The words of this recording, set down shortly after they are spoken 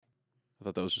I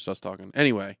thought that was just us talking.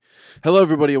 Anyway, hello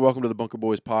everybody and welcome to the Bunker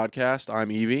Boys podcast.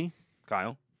 I'm Evie.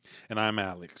 Kyle. And I'm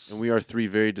Alex. And we are three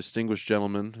very distinguished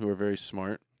gentlemen who are very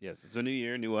smart. Yes, it's a new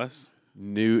year, new us.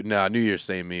 New Year's,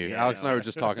 same me. Yeah, Alex and I were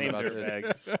just talking Same about this.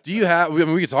 dirtbags. Do you have, I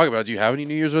mean, we can talk about it. Do you have any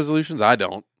New Year's resolutions? I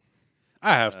don't.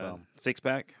 I have some.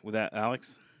 Six-pack with that,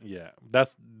 Alex. Yeah,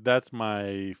 that's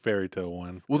my fairy tale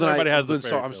one. Well, then Everybody has the then so,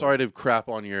 fairy I'm tale sorry to crap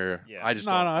on your, Yeah. I just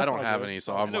No, don't, no, I that's don't all have good. any,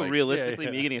 so I I'm know like, realistically,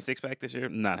 yeah. me getting a six-pack this year,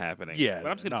 not happening. Yeah, But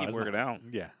I'm just going to keep working out.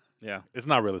 Yeah, Yeah. it's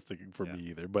not realistic for Yeah. me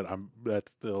either, but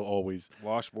that's still always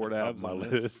Washboard on abs my on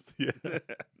this. list. Yeah.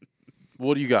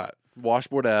 what do you got?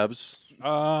 Washboard abs,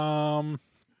 one.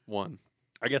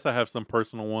 I guess I have some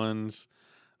personal ones,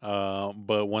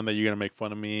 but one that you're gonna make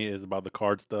fun of me is about the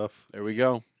card stuff. There we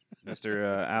go.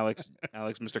 Mr. Alex,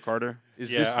 Mr. Carter.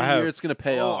 Is Yeah, this the I have- year it's going to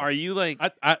pay Oh, off? are you like...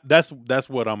 That's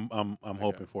what I'm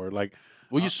hoping for. Like,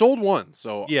 Well, you sold one,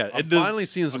 so yeah, I'm it does- finally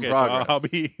seeing some okay, so progress. I'll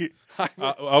be I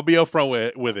I'll be upfront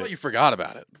with thought it. you forgot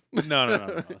about it.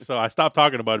 No. So I stopped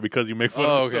talking about it because you make fun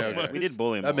Oh, of me okay, so okay. much. We did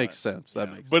bully him. That a makes lot. sense. That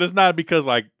Yeah. makes But it's not because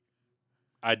like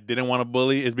I didn't want to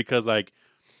bully. It's because like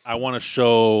I want to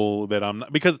show that I'm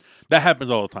not, because that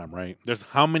happens all the time, right? There's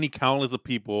how many countless of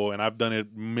people, and I've done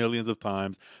it millions of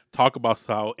times, talk about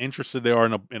how interested they are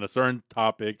in a certain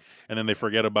topic, and then they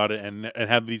forget about it and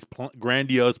have these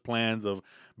grandiose plans of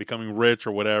becoming rich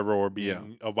or whatever, or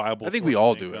being a viable. I think source we of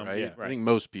all do it, income. right? Yeah. I think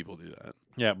most people do that.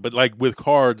 Yeah, but like with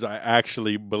cards, I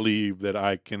actually believe that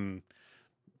I can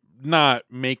not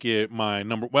make it my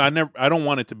number. Well, I don't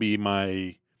want it to be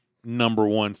my number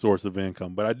one source of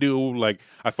income, but I do like.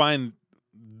 I find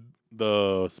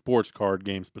the sports card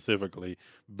game specifically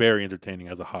very entertaining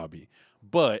as a hobby.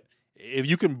 But if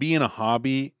you can be in a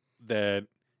hobby that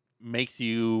makes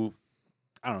you,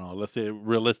 I don't know, let's say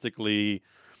realistically,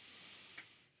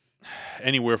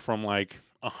 anywhere from like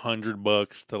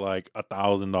 $100 to like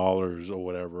 $1,000 or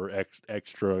whatever Right.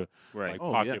 extra like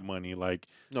Oh, pocket yeah. money, like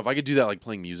No, if I could do that, like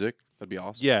playing music, that'd be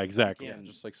awesome. yeah, exactly. Yeah.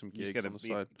 Just like some You just gigs got on the to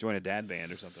side. join a dad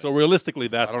band or something. So realistically,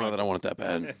 that's I don't my know that I want it that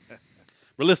bad.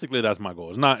 realistically that's my goal.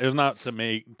 It's not to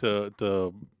make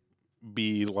to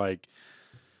be like,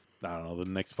 I don't know, the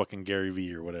next fucking Gary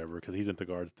Vee or whatever, because he's into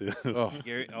cards too. Oh,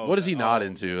 Gary, what is he not oh,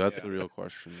 into? That's yeah. the real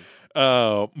question.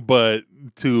 But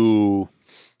to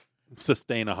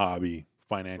sustain a hobby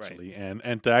financially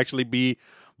and to actually be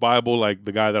viable, like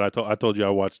the guy that I told you I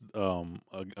watched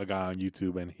a guy on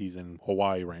YouTube, and he's in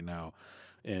Hawaii right now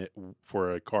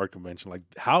for a card convention. Like,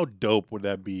 how dope would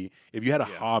that be if you had a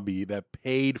hobby that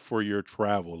paid for your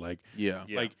travel? Like, Yeah.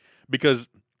 Yeah. like because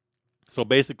so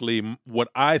basically what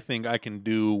I think I can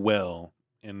do well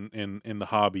in the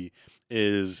hobby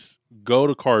is go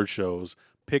to card shows,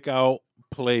 pick out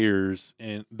players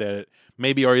and that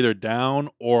maybe are either down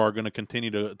or are going to continue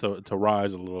to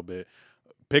rise a little bit,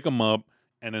 pick them up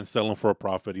and then sell them for a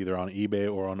profit either on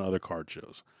eBay or on other card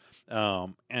shows.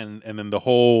 And then the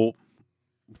whole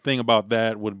thing about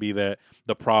that would be that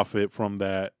the profit from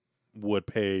that would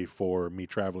pay for me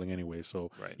traveling anyway.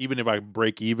 So Right. even if I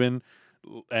break even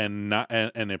and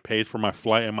it pays for my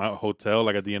flight and my hotel,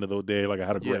 like at the end of the day, like I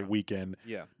had a great Yeah. weekend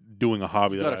Yeah. doing a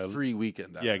hobby You that got a free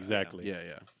weekend out yeah, of that. exactly. Yeah,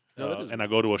 yeah. No, that is and I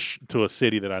go to a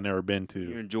city that I've never been You're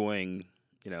to. enjoying,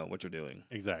 what you're doing.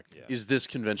 Exactly. Yeah. Is this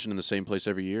convention in the same place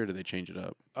every year? Or do they change it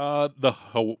up? The 'Cause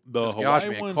Hawaii gosh,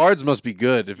 man, one. cards must be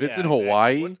good. If it's Yeah, in exactly.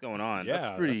 Hawaii, What's going on? Yeah,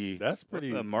 that's pretty- That's What's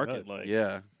pretty. the market nuts. like?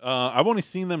 yeah. I've only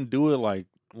seen them do it like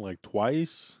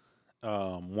twice.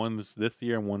 One's this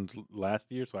year and one's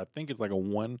last year. So I think it's like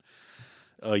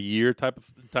a year type of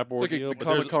It's like ordeal. a But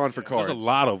there's Comic-Con for cards. There's a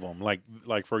lot of them. Like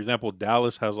for example,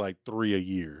 Dallas has like 3 a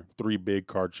year, 3 big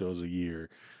card shows a year.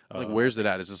 Like, where's it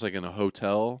at? Is this like in a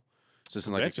hotel? Is this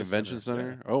in like a convention Convention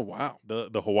center? center, Oh, wow.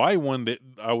 the Hawaii one that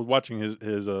I was watching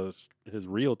his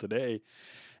reel today,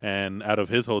 and out of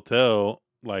his hotel,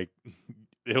 like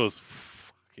it was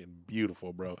fucking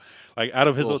beautiful, bro. Like out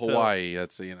of his Well, hotel, Hawaii,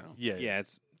 that's, yeah, Yeah,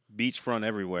 it's beachfront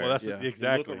everywhere. Well, that's Yeah.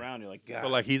 exactly. You look around, you're like, God. So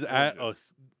like he's at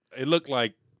gorgeous. it looked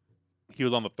like he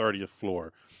was on the 30th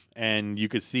floor, and you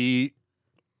could see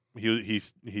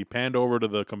he panned over to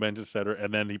the convention center,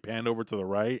 and then he panned over to the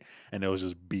right, and it was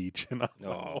just beach. And I was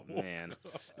Oh, like, man.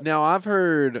 Now, I've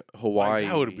heard like, Hawaii.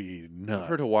 that would be nuts. I've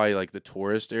heard Hawaii, like, the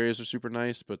tourist areas are super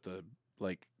nice, but the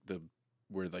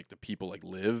where, like, the people, like,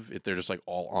 live, they're just, like,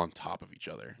 all on top of each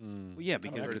other. Mm. Well, yeah, I've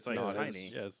because heard it's it's like not as-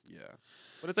 tiny. Yes. Yeah.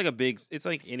 But it's like a big, it's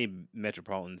like any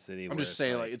metropolitan city. I'm where just it's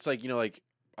saying, like, it's like, like,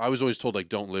 I was always told, like,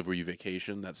 don't live where you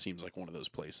vacation. That seems like one of those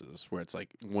places where it's like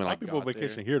A when lot I of people got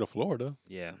vacation there, here to Florida.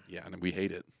 yeah. yeah, and we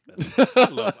hate it. I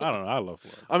don't know. I love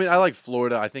Florida. I mean, I like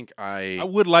Florida. I think I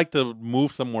would like to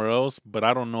move somewhere else, but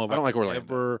I don't know if I don't like could Orlando.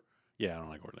 ever. Yeah, I don't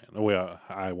like Orlando. Well,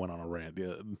 I went on a rant.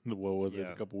 What was it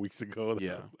Yeah. a couple weeks ago?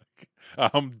 Yeah.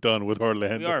 I'm done with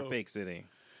Orlando. We are a fake city.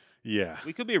 Yeah,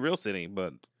 We could be a real city,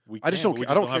 but I just can, don't. but we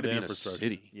I don't care have to the be in a infrastructure.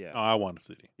 city. yeah, No, I want a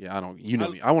city. Yeah, I don't. You know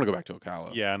me. I want to go back to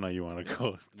Ocala. Yeah, I know you want to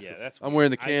go. yeah, that's. I'm weird.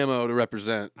 wearing the camo to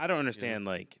represent. I don't understand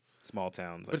like small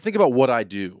towns. But Like think about what I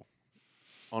do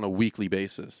on a weekly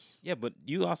basis. yeah, but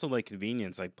you also like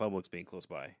convenience, like Publix being close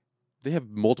by. They have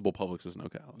multiple Publixes in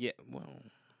Ocala. Yeah, well,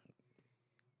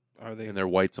 are they? And they're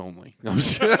whites only. No, I'm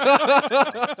just kidding.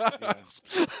 That's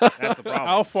the problem.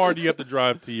 How far do you have to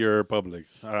drive to your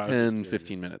Publix? 10,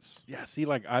 15 minutes. Yeah, see,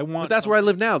 like I want. But that's where I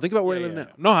live now. Think about where Yeah, I live yeah. now.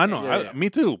 No, I know. Yeah, yeah. Me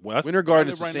too. Well, that's Winter where I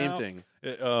Garden is live the right same now. thing.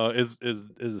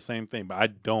 Is the same thing, but I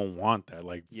don't want that.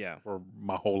 Like Yeah, for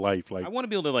my whole life. Like I want to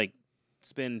be able to like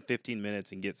spend 15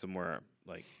 minutes and get somewhere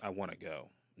like I want to go,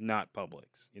 not Publix.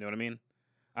 You know what I mean?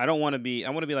 I don't want to be. I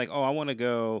want to be like, oh, I want to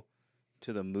go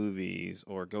to the movies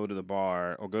or go to the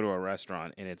bar or go to a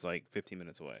restaurant, and it's like 15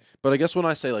 minutes away. But I guess when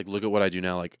I say, like, look at what I do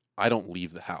now, like, I don't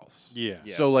leave the house. yeah.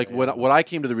 Yeah. So, like, Yeah. what I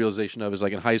came to the realization of is,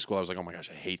 like, in high school, I was like, oh my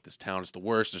gosh, I hate this town. It's the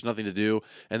worst. There's nothing to do.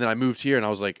 And then I moved here, and I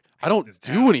was like, I don't this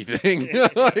do town. anything. Yeah.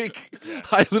 Like, Yeah.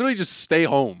 I literally just stay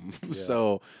home. Yeah.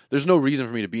 So there's no reason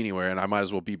for me to be anywhere, and I might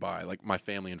as well be by, like, my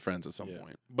family and friends at some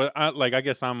point. But I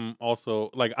guess I'm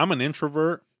also like I'm an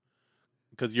introvert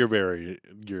because you're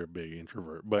a big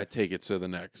introvert. I But take it to the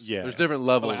next. Yeah. There's different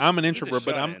levels. like, I'm an He's a introvert,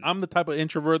 but shut-in. I'm the type of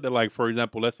introvert that, like, for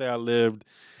example, let's say I lived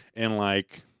in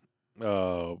like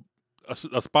a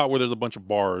spot where there's a bunch of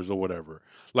bars or whatever.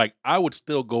 Like I would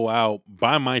still go out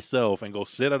by myself and go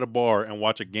sit at a bar and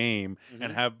watch a game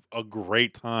and Mhm. have a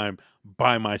great time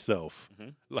by myself.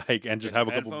 Mhm. Like and just Get have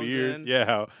a your couple headphones beers. in,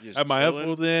 Yeah, just have my chilling.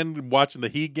 headphones in, watching the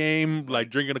Heat game, Just, like like,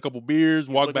 drinking a couple beers,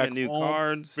 walk Looking back at new home,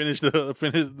 cards. finish the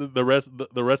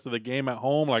rest of the game at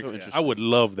home. Like So I interesting. would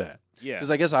love that. Yeah,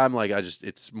 Because I guess I'm like,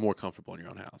 it's more comfortable in your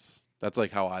own house. That's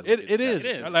like how I look It at is.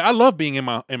 It is. Like, I love being in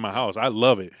my house. I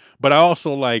love it. But I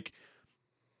also like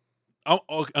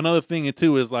another thing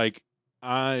too is like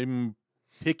I'm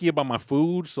picky about my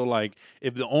food. So like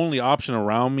if the only option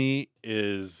around me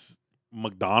is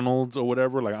McDonald's or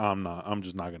whatever, like I'm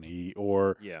just not gonna eat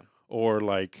yeah. or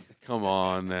like Come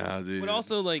on now, dude. But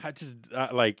also like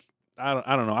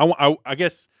I don't know. I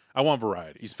guess I want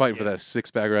variety. He's fighting for Yeah. that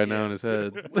six pack right now Yeah. in his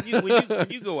head. when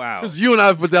you go out. Because you and I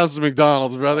have put down some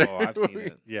McDonald's, brother. Oh, I've seen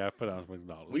it. Yeah, I put on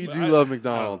McDonald's. We But do I- love I don't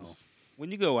McDonald's. know.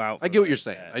 When you go out, I for get what you're like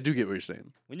saying. that- I do get what you're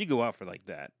saying. When you go out for like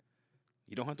that,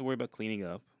 you don't have to worry about cleaning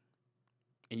up,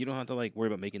 and you don't have to like worry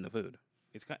about making the food.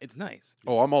 It's nice.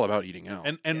 Oh, I'm all about eating out.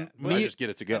 And Yeah. But I me, just get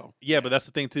it to go. yeah, but that's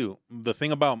the thing too. The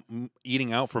thing about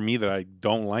eating out for me that I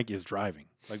don't like is driving.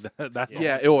 Like that's the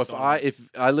Yeah. only thing If don't I like. if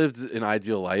I lived an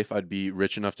ideal life, I'd be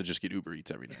rich enough to just get Uber Eats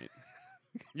every night.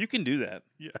 You can do that.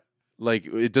 Like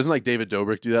it doesn't like David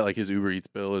Dobrik do that. Like his Uber Eats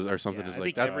bill or something Yeah, is I like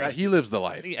think that. every- He lives the I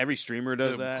life. think every streamer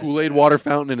does The that. Kool-Aid water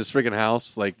fountain in his freaking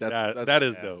house. Like that's that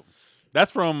is yeah. dope. That's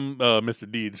from Mr.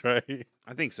 Deeds, right?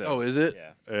 I think so. Oh, is it?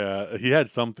 Yeah, Yeah, he had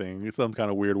some kind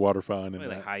of weird water fountain in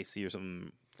probably like that. High C or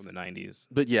something from the '90s.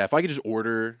 But yeah, if I could just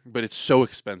order, but it's so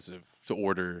expensive to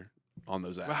order on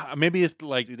those apps. Maybe it's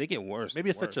like Dude, they get worse. maybe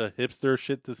it's such a hipster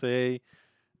shit to say,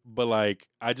 but like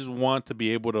I just want to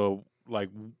be able to like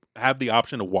have the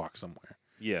option to walk somewhere.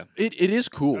 yeah. It is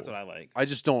cool. That's what I like. I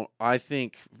just don't. I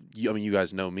think. I mean, you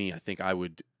guys know me. I think I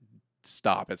would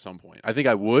stop at some point. I think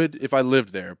I would if I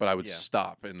lived there, but I would Yeah.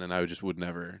 stop, and then I just would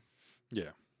never.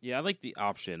 Yeah, I like the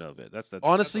option of it. That's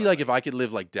Honestly, what I like if I could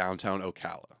live like downtown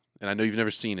Ocala, and I know you've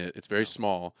never seen it, it's very No.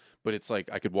 small, but it's like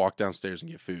I could walk downstairs and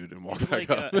get food and walk Is it back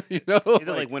like, up. You know, Is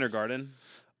it like Winter Garden?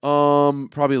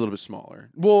 probably a little bit smaller.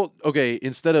 Well, okay.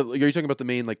 Instead of, are you talking about the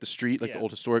main, like the street, like the Yeah.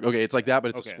 old historic? Okay, it's like that, but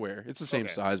it's a Okay. square. It's the same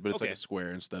Okay. size, but it's like Okay. a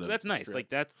square instead of. That's nice. strip. Like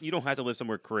that, you don't have to live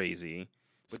somewhere crazy.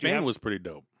 But you Spain have- was pretty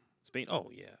dope. Spain. Oh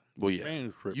yeah. well, yeah. Spain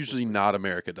was pretty, Usually, not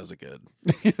America does it good.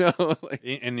 You know, like,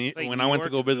 like when New I went to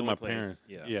York go is the visit only my place. parents,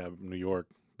 Yeah. New York.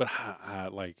 But I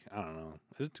don't know.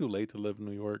 Is it too late to live in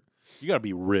New York? You gotta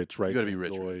be rich, right? you got to to be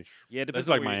rich. enjoy- rich. Yeah, it depends.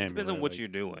 like on where Miami, Depends on right? what Like- you're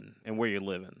doing and where you're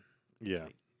living. Yeah.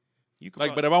 You could Like,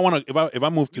 prob- but if I want to, if I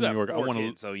move to you New have York, I 4 want to.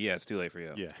 kids, so yeah, it's too late for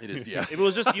you. Yeah, It is. Yeah. If it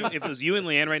was just you, if it was you and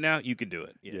Leanne right now, you could do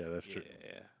it. Yeah, that's true.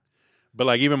 Yeah. But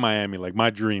like even Miami, like my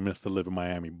dream is to live in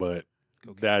Miami, but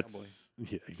Go that's Cowboy.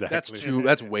 yeah, exactly. That's too.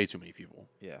 That's way too many people.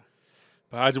 Yeah.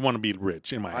 But I just want to be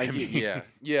rich in I Miami.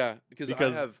 yeah, because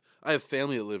Because- I have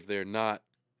family that live there, not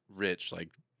rich, like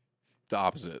the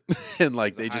opposite, and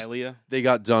like The Hialeah. they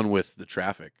got done with the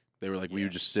traffic. They were like, we Yeah.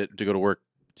 would just sit to go to work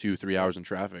 2-3 hours in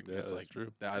traffic. Yeah, It's that's like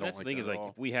true. I And don't that's like the thing that is at like all.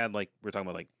 if we had like we're talking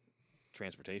about like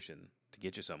transportation to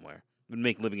get you somewhere, it would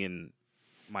make living in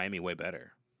Miami way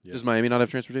better. Yeah. Does Miami not have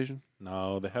transportation?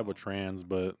 No, they have a trans,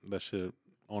 but that shit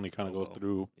only kind of goes Logo.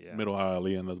 through Yeah. Middle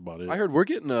Alley, and that's about it. I heard we're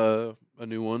getting a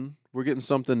new one. We're getting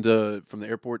something from the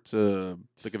airport to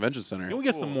the convention center. Can we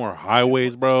get some Cool. more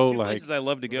highways, bro? Two Like, places I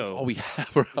love to That's go. all we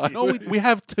have. Right? no, we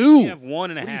have two. We have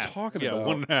one and a What are you half. talking Yeah,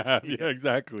 about? 1.5. Yeah,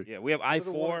 exactly. Yeah, we have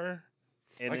I-4.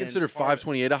 And I then consider part-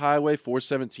 528 a highway,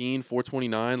 417,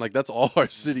 429. Like that's all our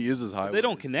city is highway. They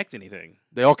don't connect anything.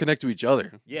 They all connect to each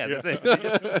other. Yeah, Yeah. that's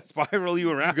it. Spiral you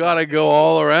You around. gotta go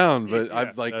all around. But Yeah,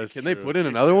 I'm like, that's can they true. put in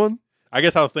another one? I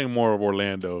guess I was thinking more of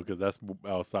Orlando because that's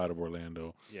outside of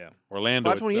Orlando. Yeah. Orlando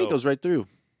 528 itself, goes right through.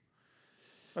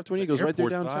 528 goes right through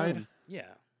airport downtown. side? Yeah.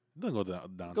 It doesn't go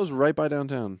down. It goes right by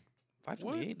downtown.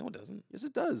 528? No, it doesn't. Yes,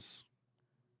 it does.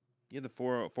 You have the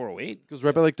 408? It goes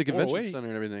right by like the convention 408. center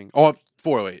and everything. Oh,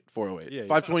 408, 408. Yeah, yeah.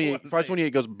 528, I was 528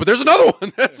 goes, but there's another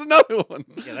one. That's another one.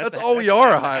 Yeah, that's the- all we that's are,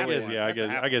 the a half highway. one. Yeah, That's the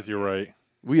half I guess one. you're right.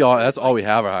 We are. That's all we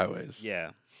have are highways.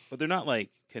 Yeah. But they're not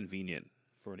like convenient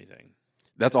for anything.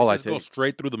 That's all I Just go take.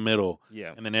 straight through the middle,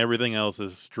 Yeah. and then everything else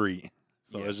is street.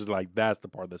 So Yeah. it's just like that's the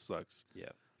part that sucks. Yeah.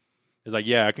 It's like,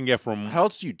 yeah, I can get from. How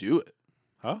else do you do it?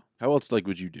 Huh? How else like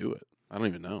would you do it? I don't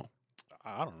even know.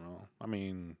 I don't know. I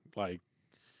mean, like,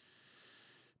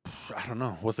 I don't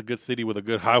know. What's a good city with a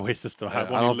good highway system? I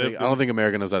I've only lived don't think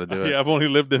America knows how to do in- it. Yeah, I've only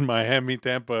lived in Miami,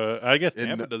 Tampa. I guess In-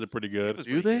 Tampa does it pretty good. Tampa's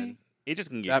Do pretty they? good. It just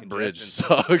can get That bridge congested.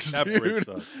 sucks, That dude. bridge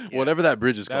sucks. Yeah. Whatever that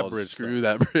bridge is That called, bridge screw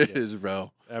sucks. that bridge,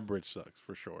 bro. That bridge sucks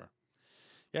for sure.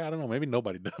 Yeah, I don't know. Maybe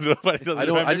nobody does. Nobody does. I it.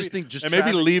 don't. I Maybe- just think just and maybe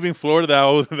traffic, leaving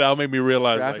Florida that'll make me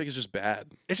realize traffic like, is just bad.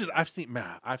 it's just I've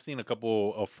seen a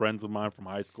couple of friends of mine from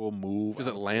high school move. Because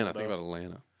out of Atlanta, think Florida. about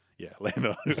Atlanta. Yeah,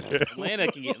 Atlanta.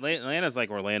 Atlanta's like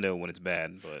Orlando when it's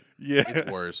bad, but yeah.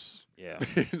 It's worse. yeah.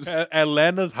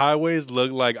 Atlanta's highways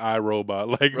look like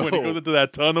iRobot. Like when it Bro. goes into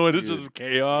that tunnel, it's Dude. just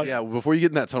chaos. Yeah, before you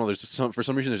get in that tunnel, for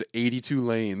some reason there's 82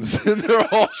 lanes, and they're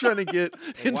all trying to get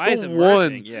And why is into it one.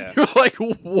 merging? Yeah. You're like,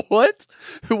 what?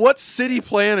 What city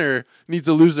planner needs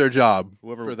to lose their job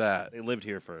Whoever- for that? They lived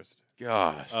here first.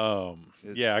 Gosh,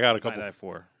 Yeah, I got a Designed couple.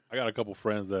 I-4. I got a couple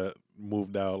friends that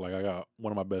moved out. Like I got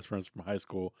one of my best friends from high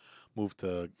school moved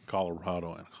to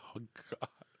Colorado, and oh god,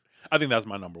 I think that's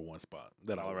my number one spot.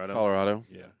 That I would- Colorado. Colorado.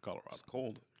 Yeah, Colorado. It's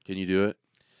cold. Can you do it?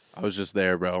 I was just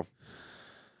there, bro.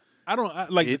 I don't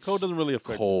like It's the code doesn't really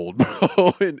affect. Cold,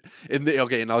 bro. and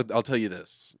I'll tell you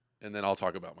this, and then I'll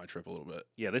talk about my trip a little bit.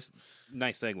 Yeah, this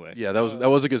nice segue. Yeah, that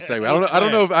was a good segue. I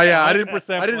don't know if I didn't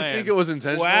 100% I didn't planned. think it was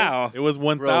intentional. Wow. It was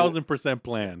 1000%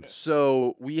 planned.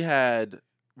 So we had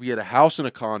a house and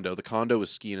a condo. The condo was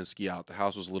ski in and ski out. The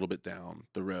house was a little bit down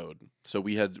the road. So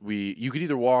you could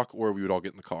either walk or we would all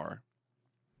get in the car.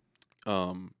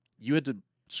 You had to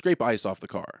scrape ice off the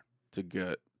car to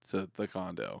get to the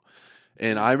condo.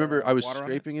 And I remember I was Water on it?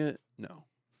 scraping it. No.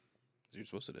 You're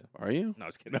supposed to do. Are you? No, I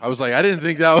was kidding. I was like, I didn't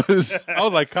think that was I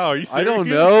was like, Kyle, are you serious? I don't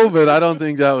know, but I don't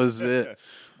think that was it.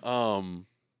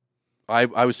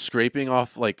 I was scraping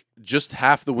off like just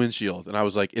half the windshield, and I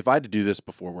was like, if I had to do this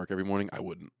before work every morning, I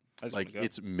wouldn't. I just Like wanna go.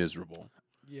 it's miserable.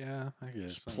 Yeah, I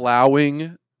guess. Just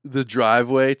plowing the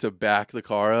driveway to back the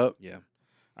car up, Yeah.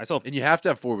 I saw and you have to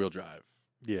have 4-wheel drive.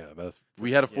 Yeah, that's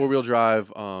We had a Yeah. 4-wheel drive,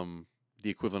 the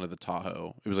equivalent of the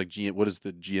Tahoe. It was like what is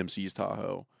the GMC's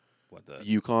Tahoe? what the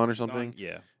Yukon or something.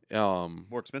 Yeah. Um,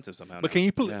 More expensive somehow. But now. can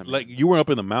you put Yeah, man. like you were up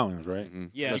in the mountains, right?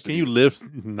 mhm. Yeah. Like, can you live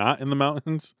not in the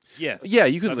mountains? Yes. Yeah,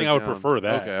 you could. I think live I would down. prefer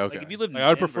that. Okay, okay. Like if you lived in Like, I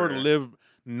would prefer to Denver- live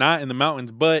not in the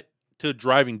mountains, but to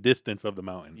driving distance of the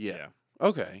mountain. Yeah.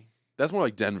 Okay, that's more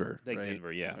like Denver. Like right?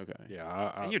 Denver, yeah. Okay.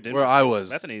 Yeah, And you're Denver. Where I was,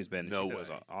 Bethany's been. no she said it was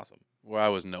way. awesome. where I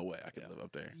was, no way I could Yeah. live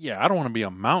up there. yeah. I don't want to be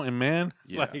a mountain man.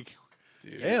 Yeah. Like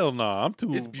Dude. hell no, I'm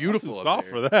too. It's beautiful I'm too up soft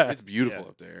there. for that. It's beautiful Yeah.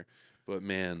 up there, but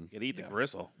man, You gotta eat yeah. the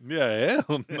gristle. Yeah,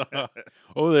 hell no.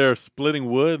 Over there splitting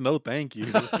wood. No, thank you.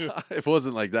 it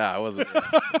wasn't like that.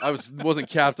 I wasn't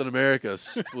Captain America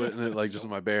splitting it like just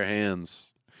with my bare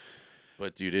hands.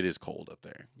 But dude, it is cold up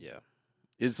there. Yeah.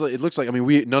 It looks like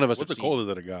none of us What's have the coldest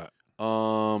that it got?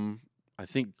 seen. I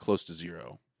think close to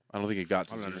 0. I don't think it got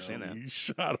to I don't 0. understand that. You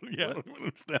shot. Yeah, I don't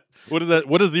understand. What is that?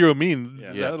 What does zero mean?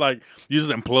 Yeah. Is Yeah. that like you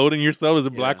just imploding yourself as a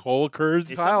black Yeah. hole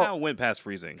occurs? It Kyle- somehow went past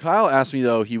freezing. Kyle asked me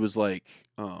though. He was like,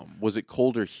 "Was it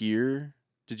colder here?"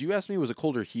 Did you ask me? Was it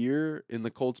colder here in the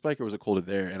cold spike, or was it colder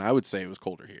there? And I would say it was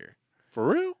colder here. For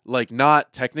real? Like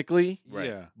not technically, Right.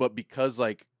 Yeah. but because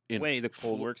like in Way the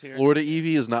cold works here. Florida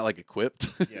EV is not like equipped.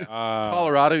 Yeah.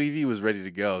 Colorado EV was ready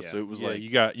to go, Yeah. so it was yeah, like, you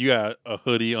got a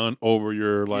hoodie on over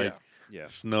your like Yeah.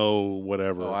 snow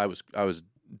whatever. oh, I was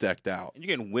decked out, And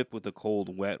you're getting whipped with the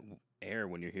cold, wet air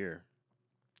when you're here.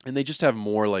 and they just have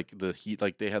more like the heat,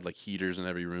 like they had like heaters in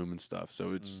every room and stuff,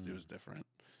 so it was different.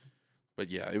 But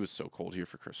yeah, it was so cold here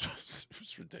for Christmas. It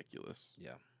was ridiculous.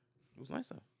 Yeah. It was nice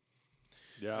though.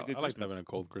 yeah, a good I like Christmas. having a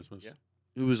cold Christmas. Yeah.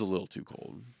 It was a little too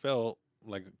cold. Felt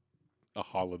like a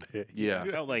holiday. Yeah.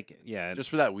 Felt like Just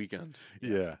for that weekend.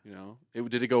 Yeah. You know,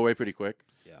 did it go away pretty quick?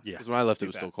 yeah. Yeah. Because when I left, Too it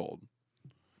was still fast. cold.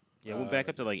 Yeah, went back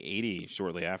up to like 80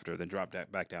 shortly after, then dropped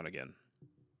back down again,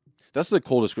 That's the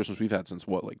coldest Christmas we've had since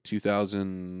what, like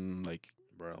 2009?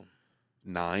 bro.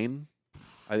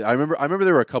 I remember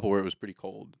there were a couple where it was pretty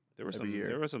cold. There were Every year.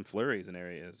 there were some flurries in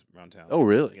areas around town. Oh,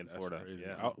 really? Like in That's Florida. crazy.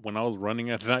 Yeah. When I was running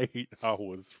at night, I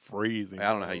was freezing. I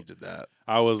don't know how bro. you did that.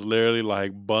 I was literally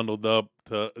like bundled up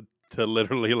to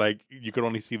literally like you could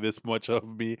only see this much of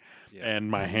me, Yeah. and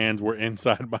my hands were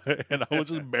inside my, and I was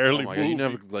just barely Oh my God, you moving.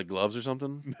 didn't have like gloves or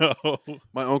something? No,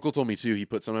 My uncle told me too. He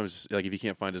put sometimes like if he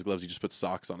can't find his gloves, he just puts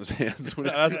socks on his hands. When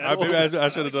it's maybe I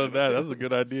should have done that. That's a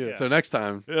good idea. Yeah. So next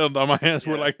time, Yeah, my hands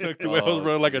were Yeah. like tucked away. I was Oh,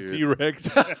 running like a dude. T-Rex.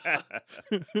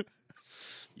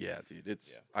 yeah, dude,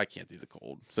 Yeah. I can't do the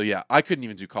cold. So yeah, I couldn't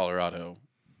even do Colorado,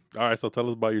 All right, so tell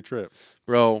us about your trip.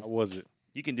 bro. How was it?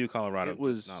 You can do Colorado. It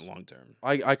was- not long term.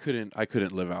 I couldn't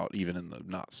live out even in the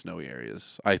not snowy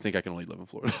areas. I think I can only live in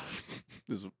Florida.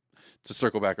 To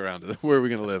circle back around to where are we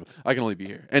gonna live? I can only be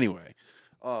here anyway.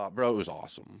 Bro, it was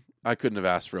awesome. I couldn't have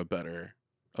asked for a better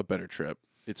trip.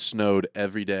 It snowed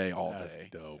every day, all That's day.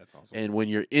 dope. That's awesome. And when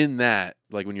you're in that,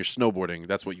 like when you're snowboarding,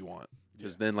 that's what you want.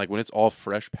 Because then, like when it's all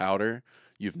fresh powder,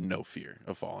 you have no fear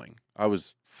of falling. I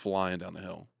was flying down the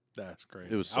hill. That's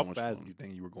great. It was so How much fast fun. do you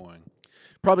think you were going?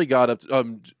 Probably got up.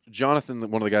 Jonathan,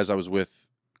 one of the guys I was with,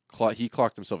 he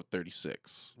clocked himself at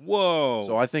 36. Whoa.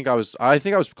 So I think I was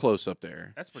close up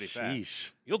there. That's pretty fast.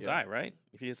 Sheesh. You'll Yeah. die, right?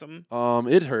 If you hit something.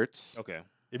 It hurts. Okay.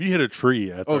 If you hit a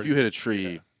tree, at Oh, if 30, you hit a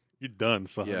tree, you're done,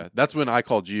 son. yeah, that's when I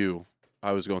called you.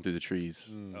 I was going through the trees,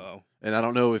 Mm. Oh. and I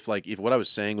don't know if what I was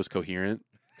saying was coherent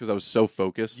because I was so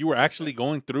focused. You were actually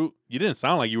going through. You didn't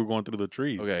sound like you were going through the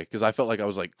trees. Okay, because I felt like I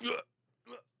was like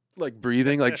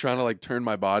breathing, like trying to like turn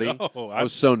my body. No, I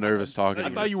was so nervous talking. I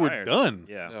to thought you. you were tired. done.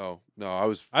 Yeah. No, I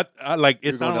was. I like You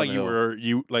it were going sounded down like the you hill. were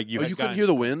you like you. Oh, had you couldn't gotten- hear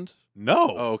the wind?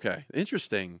 No. Oh, okay,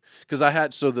 interesting. Because I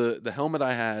had the helmet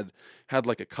I had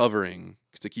like a covering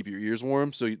to keep your ears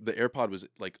warm, so the AirPod was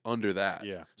like under that.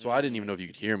 Yeah. So I didn't even know if you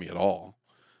could hear me at all.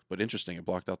 But interesting, it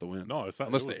blocked out the wind. No, it's not,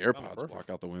 Unless it the was- it sounded AirPods perfect. block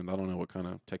out the wind. I don't know what kind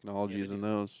of technology Yeah, is they in do.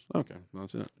 those. Okay,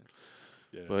 that's it.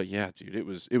 Yeah. But yeah, dude, it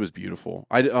was beautiful.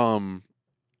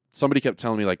 Somebody kept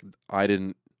telling me like I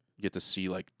didn't get to see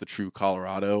like the true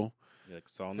Colorado You like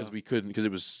saw because no? we couldn't because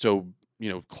it was so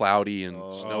cloudy and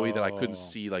snowy that I Oh. couldn't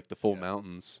see like the full Yeah.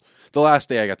 mountains. The last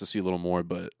day I got to see a little more,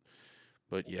 but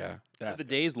yeah, Are That's the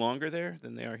days longer there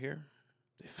than they are here?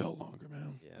 they felt longer,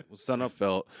 man. Yeah. Well, sun I up.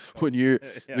 felt when you're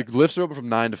Yeah. the lifts are open from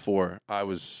 9 to 4. I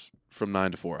was from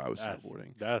 9 to 4. I was that's,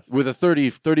 snowboarding that's with a 30 I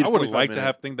to would have 45 liked to minute-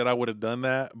 have think that I would have done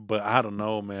that, but I don't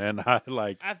know, man. I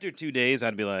like After 2 days,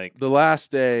 I'd be like, the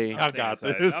last day, y'all staying got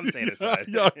aside. this. I'm staying aside.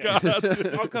 Y'all got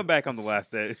this. I'll come back on the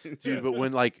last day. dude. But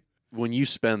when you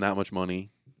spend that much money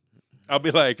I'll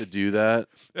be like, to do that,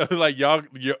 like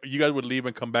you guys would leave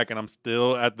and come back, and I'm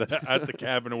still at the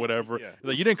cabin or whatever. Yeah.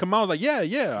 Like you didn't come out. I was like, yeah.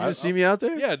 you I didn't see me out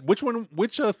there. Yeah, which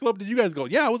slope did you guys go?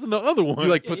 Yeah, I was in the other one. You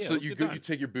like Yeah, put yeah, so, it was a you good you time.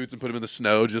 take your boots and put them in the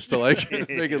snow just to like make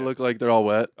it Yeah. look like they're all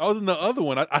wet, I was in the other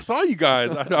one. I saw you guys.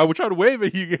 I would try to wave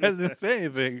at you guys. Didn't say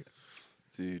anything.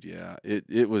 dude. Yeah,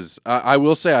 it was. I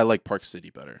will say I like Park City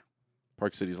better.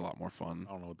 Park City's a lot more fun.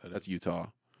 I don't know what that is. That's Utah.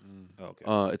 Mm.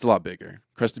 Okay. It's a lot bigger.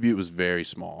 Crested Butte was very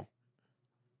small.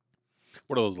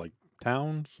 What are those like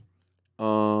towns?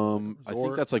 I think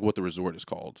resort? that's like what the resort is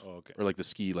called, Oh, okay. or like the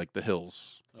ski, like the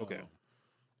hills. Okay. Oh.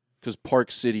 Because Park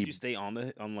Did City, you stay on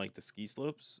like the ski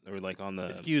slopes or like on the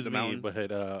Excuse the me, mountains?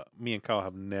 but me and Kyle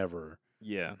have never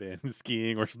Yeah. been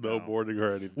skiing or snowboarding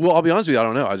or anything. well, I'll be honest with you, I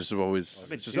don't know. I just have always I've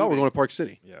been it's just too we're big. going to Park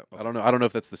City. Yeah. I don't know. I don't know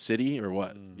if that's the city or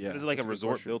what. Mm. Yeah, Is it like a that's good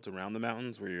resort question. built around the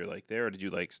mountains where you're like there, or did you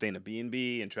like stay in a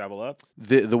B&B and travel up?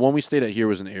 The one we stayed at here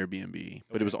was an Airbnb,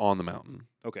 but Okay. it was on the mountain.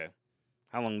 Okay.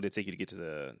 How long did it take you to get to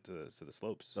the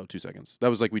slopes? So 2 seconds. That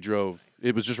was like we drove.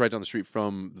 It was just right down the street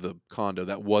from the condo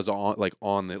that was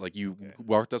on the like you Okay.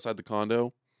 walked outside the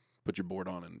condo, put your board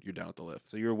on, and you're down at the lift.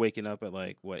 So you were waking up at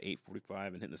like what 8:45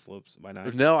 and hitting the slopes by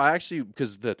 9. No, I actually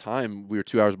because the time we were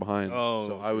 2 hours behind. Oh,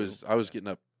 so I true. was Yeah. getting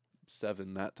up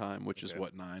 7 that time, which is Okay.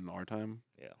 what 9 our time.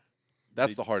 Yeah. That's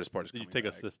Did- the hardest part. Is Did you coming take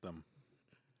a back. system?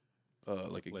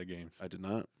 Like Play games. I did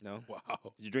not. No. Wow.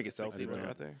 Did you drink a Celsius did when you're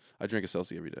not. out there? I drink a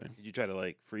Celsius every day. Did you try to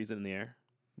like freeze it in the air?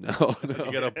 No, no.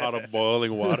 You get a pot of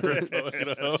boiling water. and throw it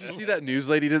up. Did you see that news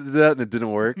lady did that and it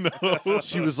didn't work? No.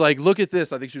 She was like, "Look at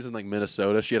this." I think she was in like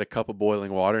Minnesota. She had a cup of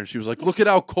boiling water and she was like, "Look at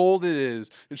how cold it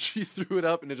is." And she threw it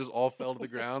up and it just all fell to the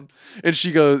ground. And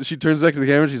she turns back to the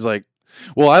camera. And she's like,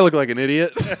 Well, I look like an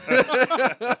idiot.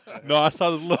 No, I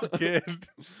saw this little kid,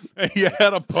 and he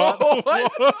had a pot of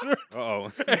What? water,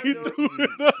 Uh-oh. and he threw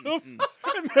it up,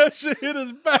 and that shit hit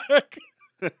his back.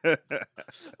 I know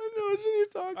what you're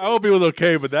talking. I hope he was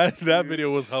okay, but that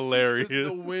video was Just hilarious.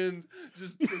 the wind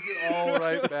just took it all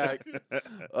right back.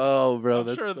 Oh, bro, I'm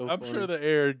that's sure. so I'm funny. sure the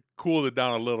air cooled it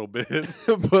down a little bit.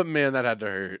 But man, that had to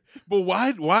hurt. But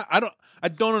why? Why? I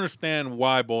don't understand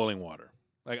why boiling water.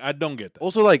 Like I don't get that.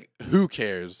 Also, like, who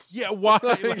cares? Yeah, why?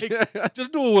 Like,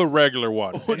 just do it with regular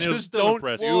water. Or and it'll just still don't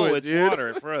impress do you. Oh, it, it's dude. water.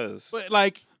 It froze. But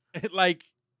like,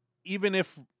 even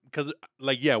if, because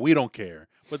like, yeah, we don't care.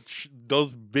 But those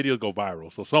videos go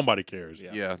viral, so somebody cares.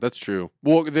 Yeah. That's true.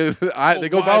 Well, they go why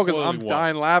viral because I'm boiling water?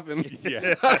 dying laughing.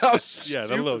 Yeah. How Yeah, stupid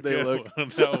that little they kid, look.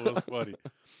 that was funny.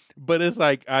 But it's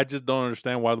like I just don't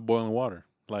understand why the boiling water.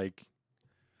 Like,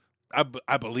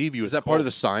 I believe you. Is it's that part of cold.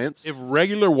 the science? If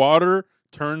regular water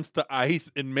turns to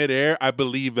ice in midair, I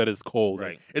believe that it's cold. Like,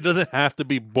 Right. it doesn't have to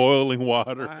be boiling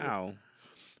water Wow.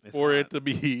 It's for hot. it to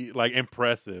be like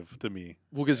impressive to me.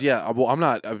 Well, because I'm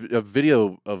not a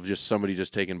video of just somebody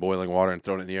just taking boiling water and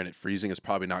throwing it in the air and it freezing is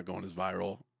probably not going as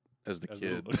viral as the As a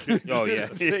kid. little kid. Oh, yeah.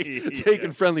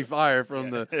 Taking friendly fire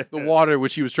from the water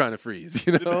which he was trying to freeze.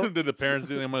 You know, Did the parents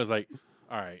do them? I was like,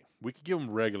 all right, we could give them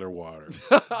regular water.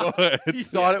 he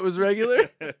thought it was regular.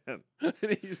 And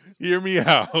Hear me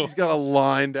out. he's got a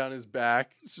line down his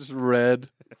back. It's just red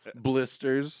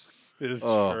blisters. His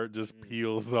Oh. shirt just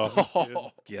peels off.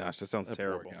 Oh, Gosh, that sounds that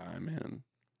terrible. poor guy, man.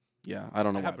 Yeah, I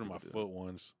don't know. That why happened to my people do that. foot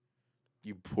once.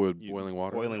 You poured boiling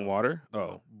water. Boiling water?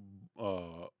 Oh.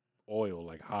 Oil,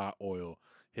 like hot oil,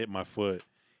 hit my foot,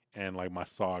 and like my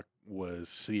sock was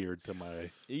seared to my.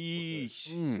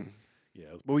 Mm. Yeah,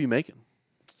 it was What were you making?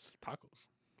 tacos.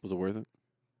 Was it worth it?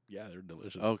 Yeah, they're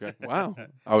delicious. Okay. Wow.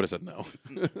 I would have said no.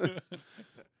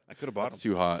 I could have bought That's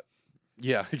them. too hot.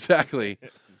 Yeah, exactly.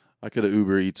 I could have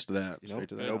Uber Eats to that. You know, Straight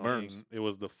to that. no I mean, burns. It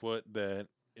was the foot that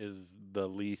is the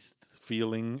least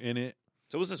feeling in it.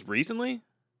 So was this recently?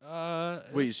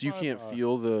 Wait, so you can't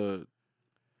feel the?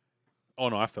 Oh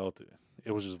no, I felt it.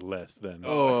 It was just less than.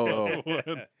 Oh.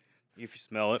 If you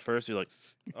smell it first, you're like,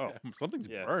 oh, something's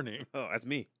Yeah. burning. oh, that's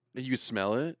me. You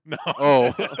smell it? No.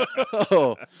 Oh.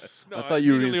 Oh. No, I thought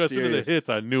you were being immediately as soon as serious. it hits,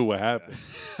 I knew what happened.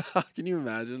 Can you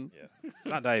imagine? Yeah. It's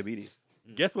not diabetes.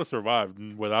 Guess what survived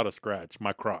without a scratch?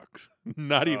 My Crocs.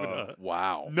 Not even a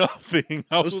Wow. nothing.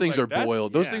 I Those was things like, are that's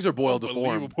boiled. Those things are boiled to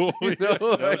form. unbelievable. You know?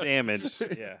 No Like, damage.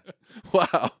 Yeah.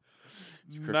 wow.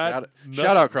 Not-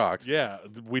 Shout out Crocs. Yeah,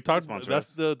 we talked. Sponsor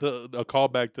That's us. the a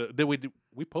callback to.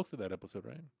 We posted that episode,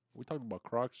 right? We talked about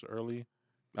Crocs early.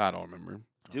 I don't remember.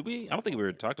 Did we? I don't think we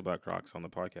were talked about Crocs on the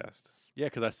podcast. Yeah,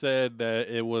 because I said that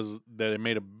it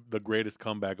made the greatest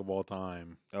comeback of all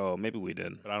time, Oh, maybe we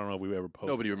did. but I don't know if we ever posted.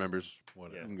 Nobody remembers.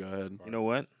 Whatever. You can go ahead. You know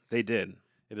what? They did.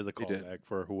 It is a They did. callback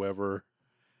for whoever.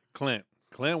 Clint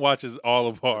watches all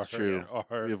of our. That's true.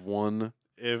 our- We have one.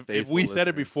 if faithful we said it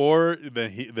listener. before,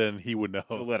 then he would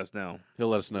He'll know. let us know. He'll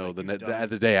let us know Like, the, you've the, done-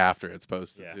 the day after it's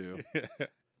posted Yeah. too.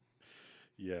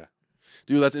 Yeah.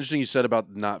 Dude, that's interesting you said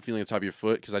about not feeling the top of your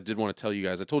foot because I did want to tell you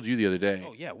guys. I told you the other day.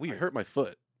 Oh yeah, I weird. hurt my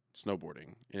foot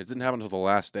snowboarding, and it didn't happen until the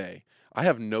last day. I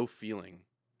have no feeling,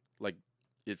 like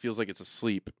it feels like it's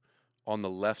asleep on the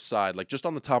left side, like just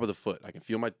on the top of the foot. I can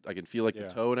feel like Yeah. the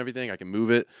toe and everything. I can move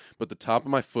it, but the top of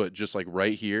my foot, just like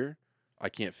right here, I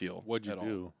can't feel. What'd you at all.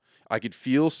 do? I could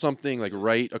feel something like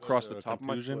right across it the a top of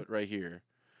my contusion? foot, right here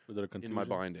Was it a contusion? in my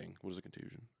binding. What is a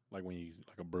contusion? Like when you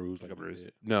like a bruise, Like a bruise.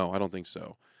 No, I don't think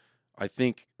so. I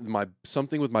think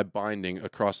something with my binding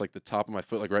across like the top of my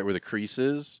foot, like right where the crease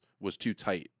is, was too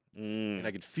tight. And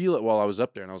I could feel it while I was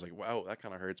up there, and I was like, "Wow, that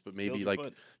kind of hurts." But maybe Filled like the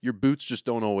foot. your boots just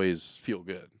don't always feel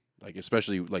good. Like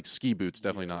especially like ski boots,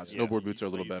 definitely not. Yeah. Snowboard boots are a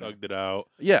little So you better. Tugged it out.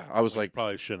 Yeah, I was when you like,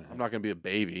 probably shouldn't. I'm not gonna be a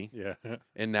baby, Yeah.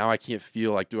 and now I can't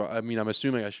feel like. I mean, I'm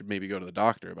assuming I should maybe go to the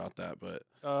doctor about that, but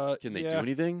can they do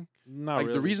anything? Not Like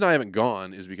really. the reason I haven't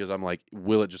gone is because I'm like,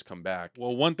 will it just come back?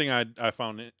 Well, one thing I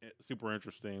found super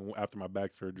interesting after my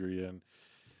back surgery, and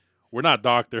we're not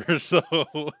doctors, so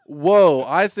Whoa,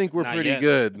 I think we're Not pretty yet.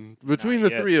 good between Not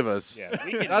the yet. three of us. Yeah,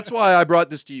 we can- That's why I brought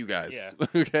this to you guys. Yeah.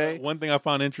 Okay. one thing I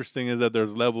found interesting is that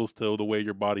there's levels to the way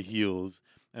your body heals,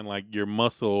 and like your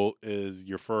muscle is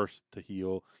your first to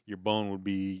heal, your bone would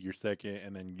be your second,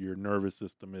 and then your nervous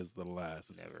system is the last.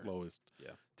 It's Never. the slowest.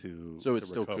 Yeah. To So it to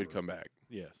still recover. could come back.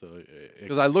 Yeah. So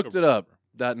Because I looked could it up recover.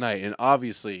 that night, and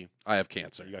obviously I have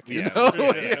cancer. You got You cancer.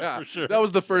 know? Yeah, Yeah. for sure. That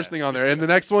was the first Yeah. thing on there, and the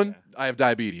next one, Yeah. I have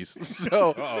diabetes.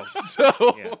 So, Uh-oh.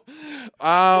 so, Yeah.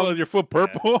 Oh, is your foot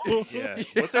purple? Yeah. Yeah.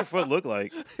 What's our foot look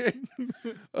like?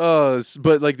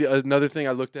 but like another thing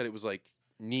I looked at, it was like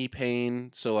knee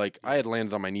pain. So like I had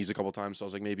landed on my knees a couple times, so I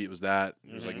was like maybe it was that.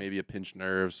 It was like Mhm. maybe a pinched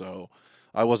nerve, so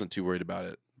I wasn't too worried about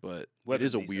it. But it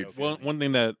is a Weatherby's weird okay. feeling. One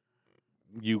thing that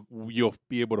you'll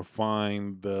be able to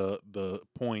find the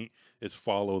point is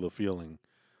follow the feeling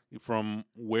from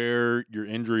where your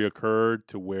injury occurred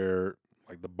to where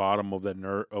like the bottom of that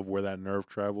nerve of where that nerve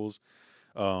travels.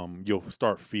 You'll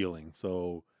start feeling.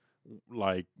 So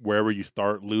like wherever you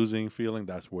start losing feeling,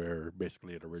 that's where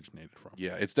basically it originated from.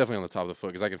 Yeah, it's definitely on the top of the foot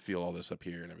because I can feel all this up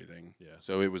here and everything. Yeah.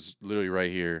 So it was literally right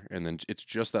here, and then it's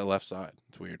just that left side.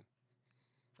 It's weird.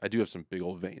 I do have some big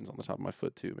old veins on the top of my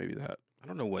foot too. Maybe that. I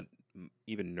don't know what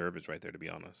even nerve is right there, to be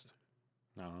honest.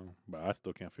 I don't know, but I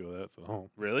still can't feel that. So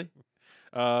Really?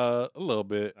 a little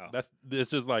bit. Oh. It's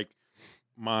just like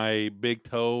my big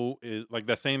toe is like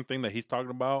that same thing that he's talking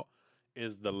about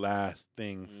is the last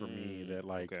thing for me that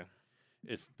like Okay.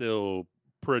 it's still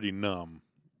pretty numb.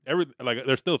 Like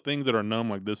there's still things that are numb,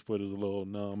 like this foot is a little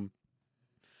numb.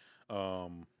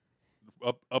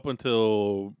 Up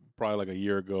until probably like a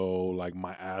year ago, like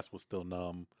my ass was still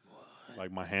numb.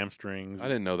 Like my hamstrings. I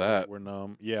didn't know that. Were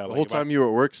numb. Yeah, The like whole if I- time you were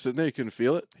at work sitting there, you couldn't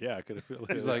feel it. yeah, I could have feel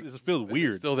it. He's like, it just feels It's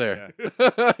weird. still there.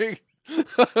 Dang.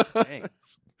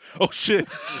 Oh shit.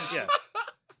 Yeah.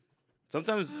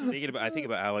 Sometimes I think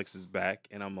about Alex's back,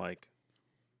 and I'm like,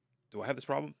 do I have this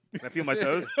problem? Can I feel my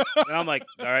toes? And I'm like,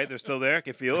 all right, they're still there. I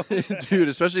can feel. Dude,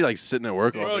 especially like sitting at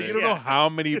work all Bro, day. you don't Yeah. know how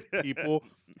many people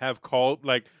have called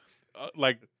like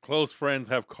close friends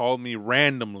have called me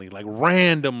randomly,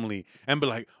 and be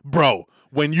like, "Bro,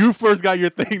 when you first got your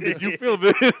thing, did you feel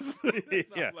this?"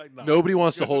 Yeah. I'm like, "Nah." Nobody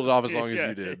wants to hold it off as long as Yeah,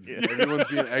 you did. yeah. Everyone's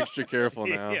being extra careful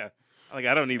now. Yeah. Like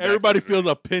I don't need. back Everybody surgery.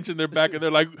 feels a pinch in their back, and they're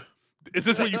like, "Is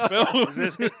this what you felt?" Is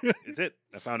this it? It's it.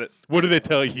 I found it. What do they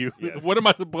tell you? Yeah. What am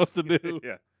I supposed to do?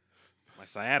 Yeah. My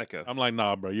sciatica. I'm like,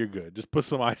 "Nah, bro, you're good. Just put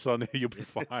some ice on it, you'll be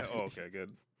fine." Oh, okay,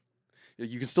 good.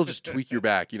 You can still just tweak your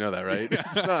back. You know that, right?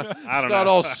 It's not, I don't it's not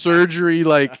know. all surgery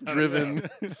like I don't driven.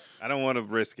 know. I don't want to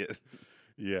risk it.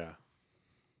 Yeah.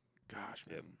 Gosh,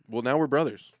 man. Yep. Well, now we're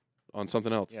brothers on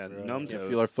something else. Yeah, Right. numb Can't toes.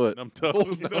 feel our foot. Numb Oh,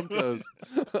 toes. numb toes.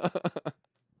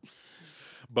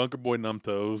 Bunker boy numb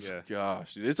toes. Yeah.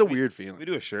 Gosh, dude, it's a weird We feeling.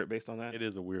 do a shirt based on that. It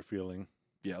is a weird feeling.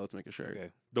 Yeah, let's make a shirt. Okay.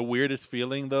 The weirdest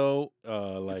feeling though,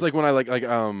 like It's like when I like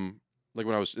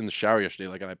when I was in the shower yesterday,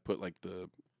 like and I put like the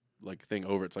thing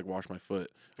over it to like wash my foot.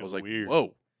 I Feels was like, weird.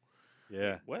 whoa.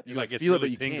 yeah, What? You like like it's feel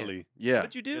really it, but you tingly. can't. Yeah, What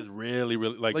did you do? It's really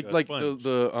like a like sponge.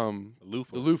 the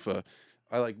loofah. the loofah.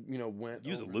 I like went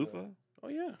Use a over loofah? Oh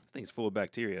yeah, I think it's full of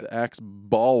bacteria. the Axe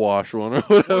ball wash one or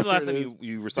When was whatever. the last it time is.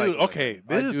 you Dude, recycled? okay, like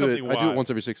this I is do something it. I do wild. it once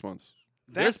every 6 months.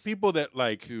 There's That's- people that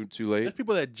like Too there's late.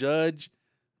 people that judge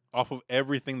off of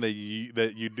everything that you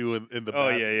do in the that? Oh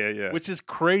bathroom, yeah. which is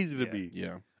crazy to Yeah. be.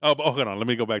 Yeah. Oh, but hold on, let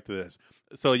me go back to this.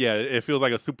 So yeah, it feels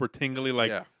like a super tingly, like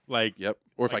Yeah. like Yep.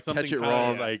 Or if like I catch something it kinda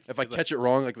wrong, like if I it's catch it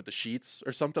wrong, like with the sheets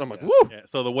or something, I'm like, Yeah. woo, yeah,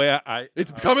 so the way I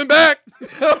it's coming back.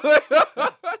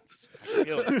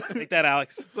 Feel it. Take that,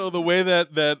 Alex. So the way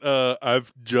that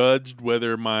I've judged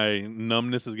whether my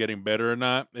numbness is getting better or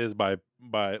not is by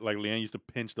like Leanne used to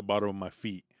pinch the bottom of my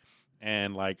feet,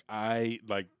 and like I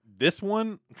like this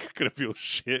one couldn't feel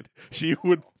shit. She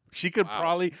could Wow.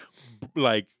 probably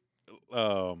like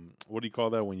what do you call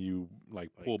that when you like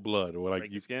pull blood or like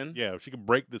Break you the skin? yeah she could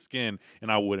break the skin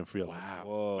and I wouldn't feel it.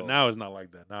 Whoa. But now it's not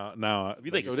like that. Now if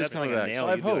you like So it is stepped on coming like a back. nail, So I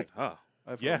have you'd be like, hope.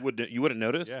 huh? Yeah. You wouldn't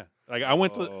notice? yeah like I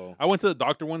went Oh. to the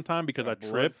doctor one time because I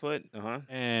Blood tripped. foot. Uh-huh.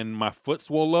 And my foot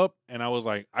swelled up, and I was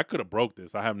like, I could have broke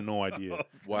this. I have no idea. They're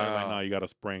like, no, Wow. you got a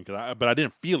sprain, but I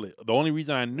didn't feel it. The only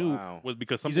reason I knew Wow. was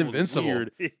because He's something was invincible.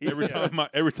 weird. Every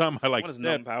Yeah. time I like What is stepped,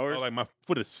 numb powers? like my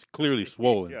foot is clearly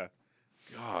swollen. Yeah.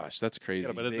 Gosh, that's crazy.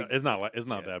 Yeah, but Big- it's not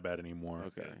yeah. that bad anymore.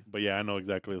 Okay. But yeah, I know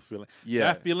exactly the feeling. Yeah.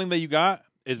 That feeling that you got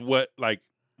is what like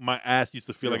my ass used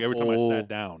to feel Your like every time I whole- sat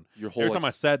down. Your whole Every time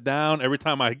I sat down, every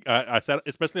time I sat,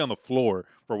 especially on the floor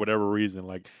for whatever reason,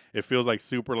 like it feels like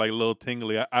super like a little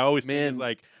tingly. I always think Man, it's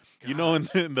like you know in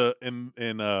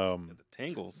The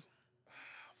tangles.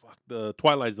 fuck the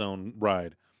Twilight Zone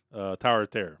ride, Tower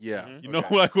of Terror. yeah. Mhm. You know,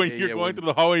 Okay. like when Yeah, you're yeah, going when- through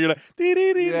the hallway, you're like,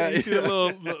 dee-dee-dee-dee, Yeah, you see a yeah.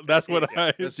 little. That's what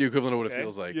I. That's the equivalent of what Okay. it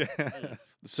feels like. Yeah.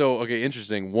 So okay,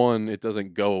 interesting. One, it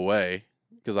doesn't go away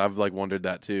because I've like wondered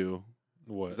that too.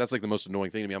 'Cause What? that's like the most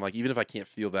annoying thing to me. I'm like, even if I can't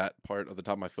feel that part of the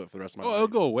top of my foot for the rest of my Oh, life, it'll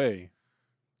go away.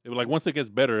 Like once it gets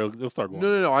better, it'll start going.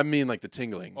 No. I mean like the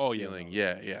tingling. Oh, yeah, feeling. no.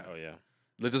 Yeah. Oh yeah.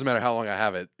 It doesn't matter how long I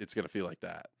have it; it's gonna feel like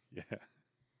that. Yeah.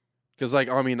 Because like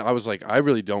I mean, I was like, I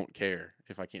really don't care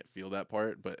if I can't feel that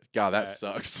part, but God, that Yeah.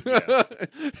 sucks.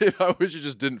 Yeah. I wish it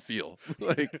just didn't feel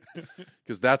like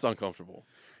because that's uncomfortable.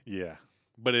 Yeah.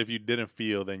 But if you didn't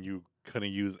feel, then you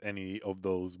couldn't use any of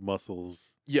those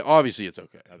muscles. Yeah, obviously it's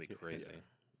okay. That'd be crazy.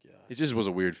 god. It just was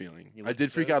a weird feeling. You I licked did your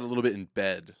freak toes? out a little bit in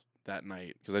bed that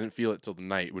night because I didn't feel it till the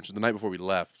night, which is the night before we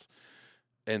left.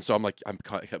 And so I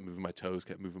kept moving my toes,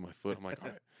 kept moving my foot. I'm like, all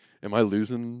right, am I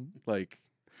losing? Like,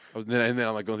 and then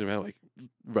I'm like going through my head, like,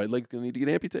 right leg's gonna need to get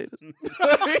amputated.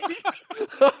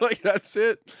 Like that's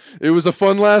it. It was a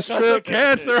fun last trip.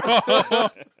 Cancer.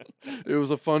 It was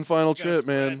a fun final gotta trip,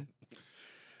 spread. man.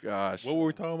 Gosh. What were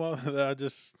we talking about?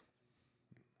 That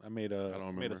I made I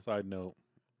don't made a remember. side note,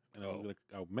 and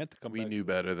I meant to come. We back knew to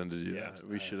better than to do Yeah, that.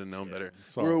 We should have known yeah. better.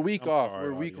 Sorry. We're a week I'm off. sorry,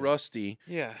 We're a week audience. rusty.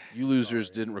 Yeah. You losers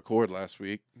Sorry. didn't record last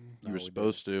week. No, You were we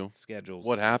supposed to. Schedules.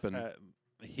 What happened?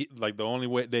 He like the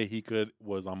only day he could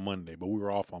was on Monday, but we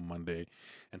were off on Monday,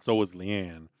 and so was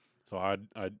Leanne. So I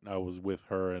was with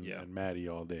her and Maddie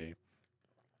all day.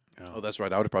 Oh, that's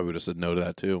right. I would have said no to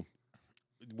that too.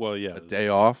 well, yeah. A day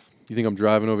off. You think I'm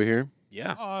driving over here?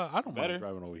 Yeah. I don't Better. mind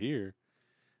driving over here.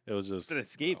 It was just It's an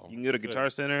escape. Oh, You can go to good. Guitar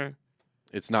Center.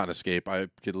 It's not an escape. I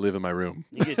could live in my room.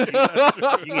 You can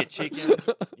get chicken. You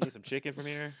get some chicken from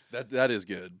here. That is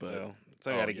good, but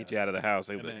So I got to get you out of the house.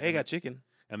 Like, And then- hey, got chicken.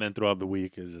 and then throughout the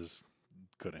week it just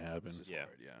couldn't happen. it's just Yeah.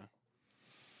 hard, yeah.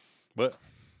 But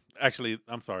actually,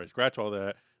 I'm sorry. Scratch all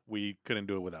that. We couldn't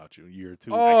do it without you. You're too.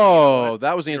 Oh,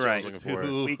 that was the You're answer I was right. looking for.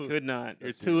 Too- We could not. You're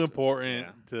That's too the important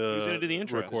Yeah. to Who's gonna do the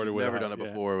intro? record it You've never without- done it yeah.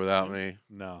 before without me.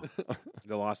 No.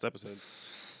 The lost episode.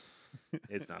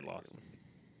 It's not lost.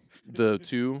 The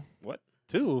two What?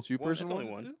 Two. person It's only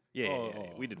one? one. Yeah, yeah, yeah, Oh,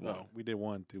 yeah. We did no. one. We did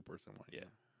one 2-person one. Yeah.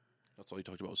 That's all you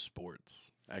talked about was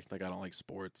sports. Acting like I don't like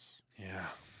sports. Yeah.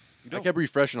 I kept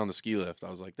refreshing on the ski lift. I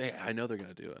was like, I know they're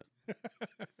gonna do it.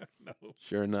 No.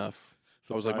 Sure enough.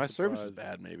 I was like, my Surprise, service is surprise.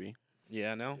 bad. Maybe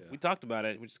Yeah, no. Yeah. We talked about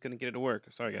it. We just couldn't get it to work.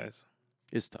 Sorry, guys.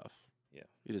 it's tough. Yeah.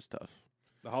 It is tough.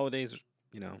 The holidays,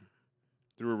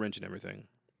 threw a wrench in everything.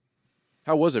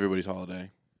 How was everybody's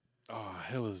holiday? Oh,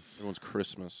 it was Everyone's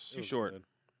Christmas. it Too was short. good.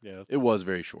 Yeah. It was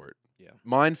very short. Yeah.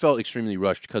 Mine felt extremely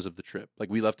rushed because of the trip. Like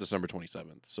we left December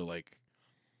 27th, so like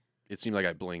it seemed like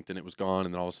I blinked and it was gone,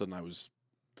 and then all of a sudden I was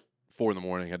 4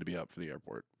 a.m. had to be up for the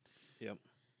airport. Yeah.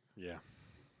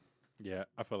 Yeah.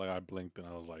 I felt like I blinked and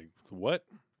I was like, "What?"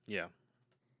 Yeah.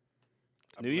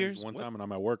 I New blinked Year's? one What? time and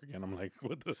I'm at work again. I'm like,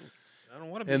 "What the?" I don't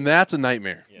want to be. And that's a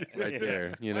nightmare Yeah. right Yeah.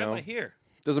 there. You Why am know, I here?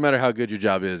 doesn't matter how good your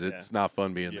job is, Yeah. it's not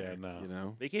fun being Yeah, there. no. You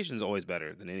know, Vacation's always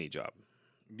better than any job.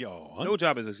 Yo, No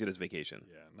job is as good as vacation.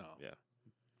 Yeah. No. Yeah.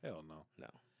 Hell no. No.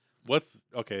 What's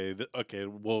okay? Okay.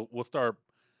 We'll start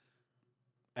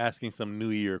asking some New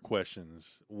Year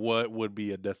questions. What would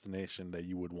be a destination that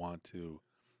you would want to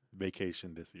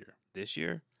vacation this year? This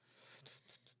year?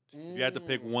 If you had to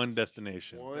pick one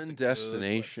destination, One that's a good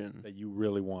destination. question that you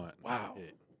really want. Wow. to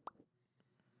hit.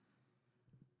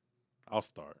 I'll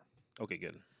start. Okay,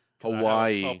 good. 'Cause I have a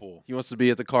Hawaii. couple. He wants to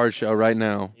be at the card show right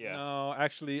now. Yeah. No,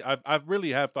 actually, I've really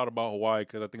have thought about Hawaii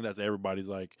because I think that's everybody's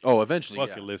like Oh, eventually.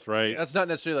 bucket Yeah. list, right? That's not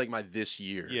necessarily like my this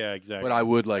year. Yeah, exactly. But I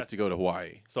would like That's- to go to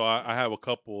Hawaii. So I have a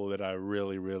couple that I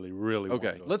really wanna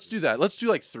Okay, go let's to. do that. Let's do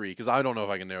like 3 because I don't know if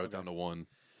I can narrow it Okay. down to one.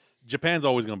 Japan's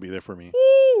always gonna be there for me.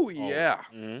 Ooh, yeah.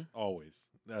 Mhm. Always.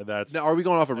 That's Now, are we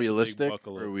going off a that's big realistic, bucket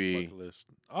or list- are we bucket list.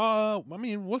 I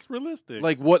mean, what's realistic?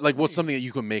 like what? Like what's something that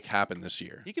you can make happen this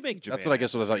year? You could make Japan. That's what I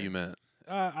guess. What I thought you meant.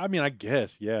 I mean, I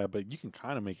guess, yeah, but you can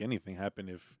kind of make anything happen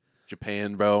if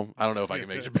Japan, bro. I don't know if I can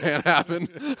make Japan happen.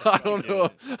 I don't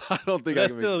know. I don't think I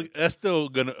that's can. still Make that's still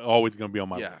always gonna be on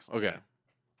my yeah. list. Okay.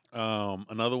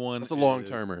 Another one. That's a long is,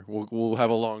 termer. We'll have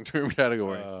a long term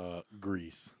category.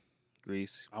 Greece.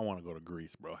 Greece. I want to go to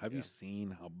Greece, bro. Have you Yeah.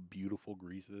 seen how beautiful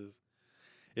Greece is?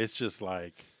 It's just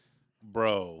like,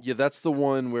 bro. Yeah, that's the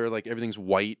one where like everything's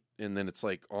white and then it's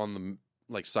like on the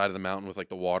like side of the mountain with like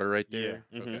the water right there.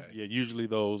 Yeah. Mhm. Okay. Yeah, usually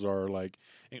those are like,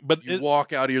 but You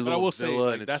walk out of your but I little will say villa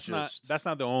like, and that's it's just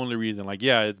not the only reason. Like,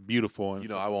 yeah, it's beautiful, and you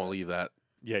know stuff I won't like leave that.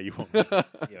 that. Yeah, you won't.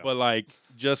 Yeah. But like,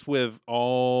 just with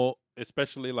all,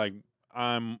 especially like,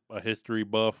 I'm a history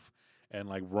buff, and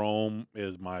like Rome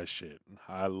is my shit.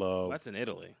 I love. That's in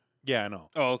Italy. Yeah, I know.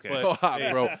 Oh, okay.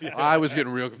 But- Bro, Yeah. I was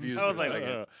getting real confused. I was for a like, second.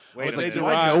 Uh, I Wait was a like, minute. do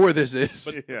I know where this is?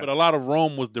 but, Yeah. but a lot of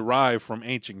Rome was derived from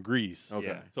ancient Greece. Okay.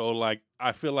 Yeah. So like,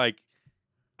 I feel like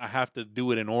I have to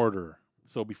do it in order.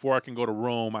 So before I can go to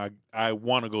Rome, I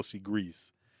want to go see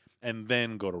Greece, and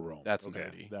then go to Rome. That's Okay.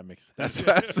 nerdy. That makes sense.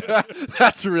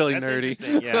 That's really That's nerdy.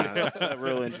 interesting. Yeah, that's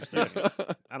real interesting.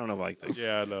 I don't know if I like that.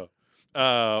 Yeah, I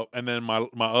know. And then my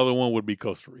other one would be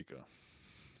Costa Rica.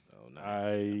 Oh,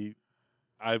 no.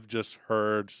 I've just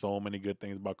heard so many good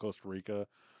things about Costa Rica.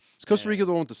 Is Costa Rica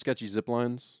the one with the sketchy zip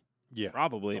lines? Yeah,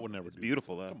 Probably. I would never It's do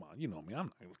beautiful, that. though. Come on, you know me. I'm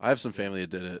not. I have some family that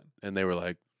did it, and they were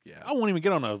like, Yeah. I won't even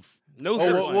get on a. No.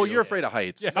 Oh well, you're afraid of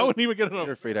heights. Yeah, I wouldn't even get on You're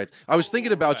a. afraid of heights. I was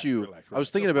thinking about Relax, you. relax, I was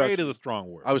relax. thinking about. Afraid is a strong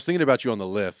word. I was thinking about you on the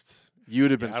lift. You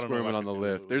would have been Yeah, I don't know if squirming I on the could do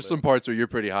lift. the There's lift. some parts where you're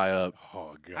pretty high up.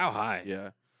 Oh god. How high?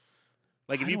 Yeah.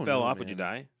 Like if I you don't fell know, off, would you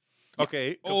man. die?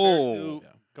 Okay. Oh.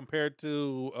 Compared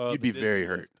to You'd the be very Disney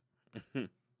hurt.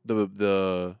 lift,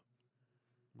 The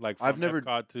Like I've from never-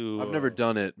 Epcot to. I've never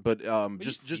done it, but you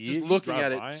just see it, just you looking drive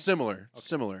at it, by? similar, Okay.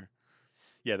 similar.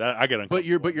 Yeah, that I get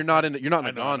uncomfortable. But you're not in you're not in I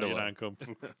a know, I know, gondola. you're not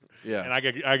uncomfortable. Yeah. And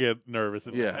I get nervous.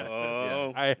 In Yeah. that.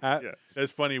 Oh. Yeah.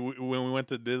 It's funny when we went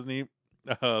to Disney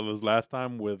this last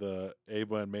time with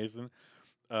Ava and Mason.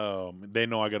 They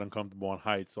know I get uncomfortable on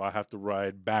heights, so I have to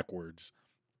ride backwards.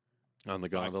 On the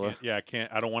So I gondola. can't- I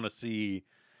can't. I don't want to see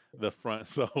the front.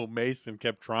 So Mason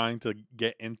kept trying to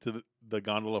get into the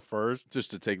gondola first, Just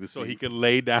to take the so seat. he could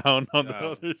lay down on the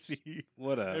Oh. other seat.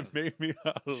 What a It made me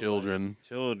I was like, Children.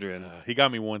 children. he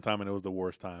got me one time, and it was the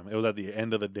worst time. It was at the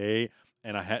end of the day,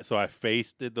 and I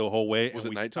faced it the whole way. Was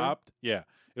and it we nighttime? Stopped. Yeah,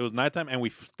 it was nighttime, and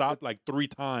we stopped like 3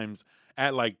 times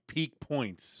at like peak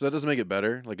points. So that doesn't make it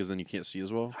better, like, because then you can't see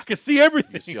as well. I could see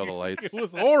everything. You see all the lights. It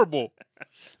was horrible.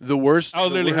 The worst. I was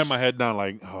the literally had worst- my head down,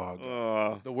 like, oh,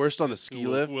 God. The worst on the ski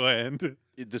lift. Will end.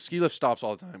 The ski lift stops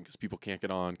all the time because people can't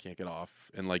get on, can't get off,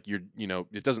 and like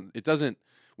it doesn't.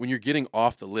 When you're getting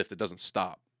off the lift, it doesn't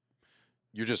stop.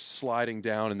 You're just sliding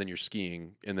down, and then you're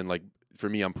skiing, and then like for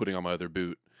me, I'm putting on my other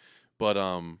boot, but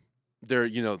there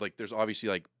like there's obviously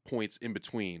like points in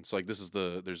between. So like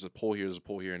there's a pole here,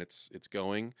 and it's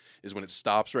going is when it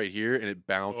stops right here and it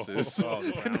bounces. Oh,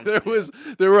 the And bounce,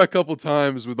 there were a couple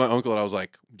times with my uncle, and I was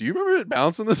like, "Do you remember it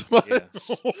bouncing this much?" Yeah.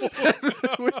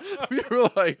 we were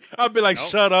like, I'd be like, Nope.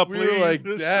 shut up, we please. were like,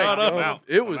 Just "Dang, shut up. I'm out.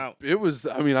 it I'm was, out. it was."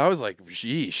 I mean, I was like,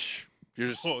 "Sheesh." You're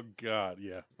just Oh, God,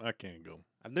 yeah. I can't go.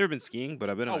 I've never been skiing, but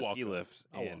I've been I'll on a walk ski up. lift,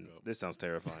 I'll walk and up. this sounds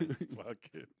terrifying. Fuck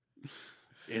it.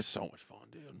 it's so much fun,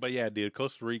 dude. But yeah, dude,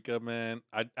 Costa Rica, man.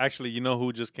 I actually, you know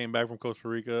who just came back from Costa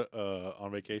Rica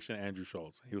on vacation? Andrew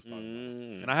Schultz. He was talking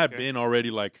about it. And I had been already,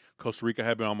 like, Costa Rica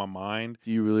had been on my mind.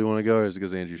 Do you really want to go, or is it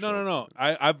because Andrew? No.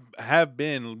 I have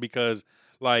been because,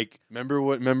 like, Remember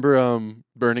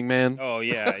Burning Man? Oh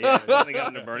yeah. Something got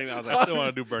into Burning Man. I was I like, still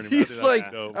want to do Burning Man. He's Dude, like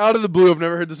that'd be dope. out of the blue. I've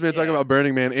never heard this man talk Yeah. about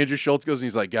Burning Man. Andrew Schultz goes and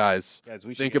he's like, "Guys, guys,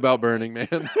 we should think get about going." Burning Man."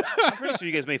 I'm pretty sure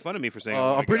you guys made fun of me for saying. I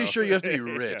wanna I'm pretty go. sure you have to be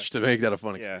Yeah. rich to make that a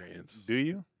fun Yeah. experience. Do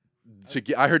you?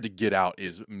 I heard to get out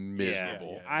is Yeah,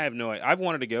 miserable. I have no idea. I've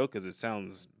wanted to go because it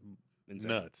sounds insane.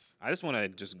 Nuts. I just want to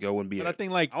just go and be. But I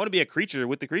think, like, I want to be a creature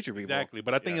with the creature people. exactly.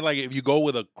 But I think, Yeah. like, if you go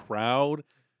with a crowd,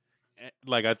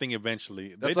 like, I think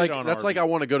eventually. That's they like did it on that's RV. like I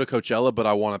want to go to Coachella, but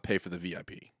I want to pay for the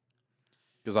VIP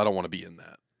because I don't want to be in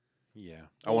that. Yeah.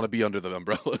 I want to be under the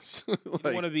umbrellas. You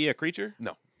Like, want to be a creature?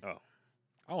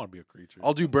 I want to be a creature.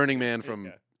 I'll do Burning Man from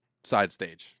Yeah. side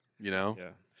stage. You know,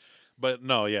 Yeah. But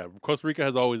no, yeah, Costa Rica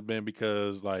has always been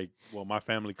because, like, well, my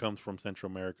family comes from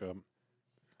Central America,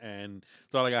 and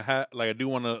so like I do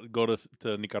want to go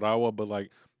to Nicaragua, but like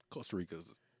Costa Rica's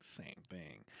the same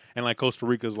thing, and like Costa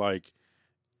Rica's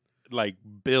like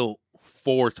built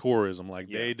for tourism. Like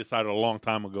Yeah. they decided a long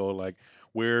time ago, like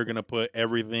we're gonna put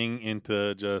everything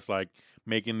into just like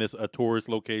making this a tourist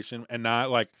location, and not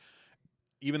like.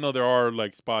 Even though there are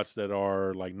like spots that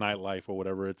are like nightlife or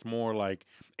whatever, it's more like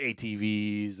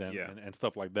ATVs and, Yeah. and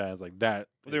stuff like that. It's like that.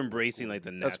 Well, they're is embracing cool. like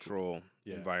the That's cool. natural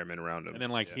Yeah. environment around them. And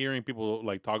then like Yeah. hearing people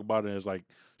like talk about it is like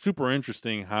super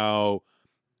interesting how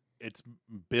it's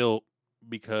built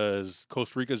because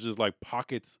Costa Rica is just like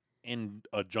pockets in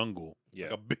a jungle,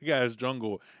 Yeah. like a big ass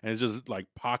jungle, and it's just like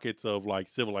pockets of like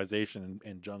civilization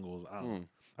and jungles. I don't know.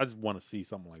 I just want to see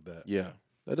something like that. yeah,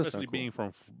 that does Especially sound cool.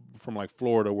 being from like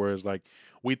Florida, where it's like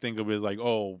we think of it like,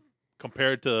 oh,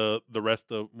 compared to the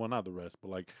rest of, well, not the rest,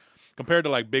 but like compared to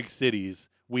like big cities,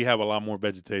 we have a lot more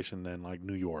vegetation than like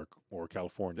New York or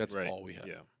California. That's Right. all we have.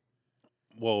 Yeah.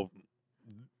 Well,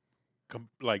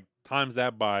 like times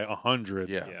that by 100.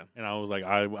 Yeah. Yeah. And I was like,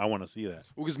 I want to see that.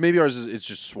 Well, because maybe ours is it's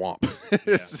just swamp.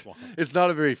 it's, Swamp. it's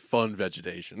not a very fun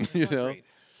vegetation, you It's not know. great.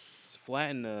 It's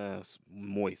flat and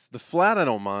moist. The flat I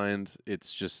don't mind.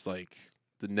 It's just like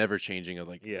the never changing of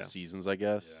like Yeah. the seasons, I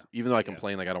guess. Yeah. Even though I Yeah.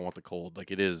 complain like I don't want the cold,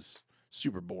 like it is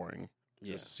super boring.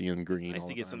 Yeah. Just seeing green. Nice all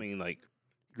to the get time. something like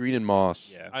green and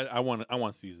moss. yeah. I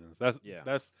want seasons. I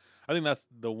think that's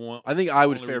the one. I think I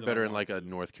would Only fare reason I better in want like a to.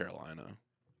 North Carolina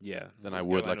Yeah. than I North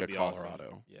would Carolina like a would be awesome.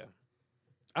 Colorado. Yeah.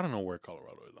 I don't know where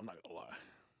Colorado is. I'm not gonna lie.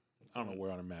 I don't know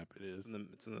where on the map it is.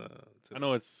 It's in the I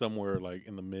know it's somewhere like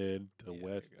in the mid to yeah, there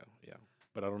west, you go. Yeah.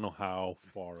 but I don't know how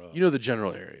far up. You know the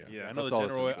general area. Yeah. I know That's the all it's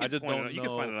general. in. I just Point it don't out- know. You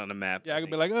can find it on a map. Yeah, I could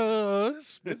be think. like,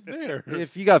 it's there.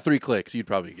 If you got 3 clicks, you'd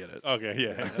probably get it. Okay,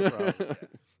 yeah, no problem.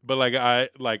 but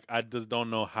I just don't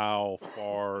know how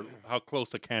close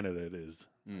to Canada it is.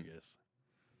 I Mm. guess.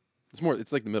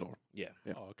 It's like the middle. Yeah,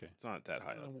 Yeah. Oh, okay. it's not that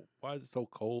high up. Why is it so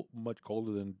cold? Much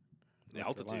colder than The North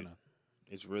altitude. Carolina?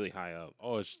 It's really high up.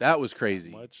 Oh, it's That was that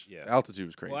crazy. much. Yeah. Altitude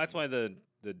was crazy. Well, that's why the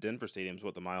Denver Stadium's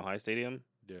the Mile High Stadium,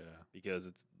 Yeah. because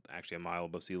it's actually a mile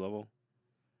above sea level.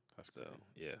 That's So great.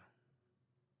 yeah,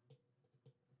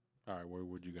 All right, where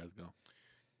would you guys go?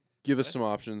 Give us some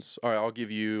options. All right, I'll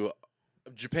give you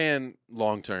Japan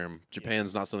long term.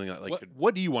 Japan's not something that like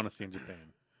What do you want to see in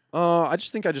Japan? I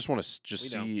just think I just want to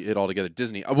just We know. see it all together.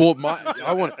 Disney. Well,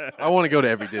 I want to go to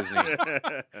every Disney.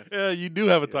 Yeah, you do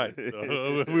have a type.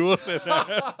 So we will say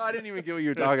that. I didn't even get what you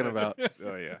were talking about.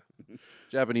 Oh yeah.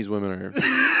 Japanese women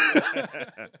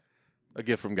are a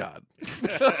gift from God.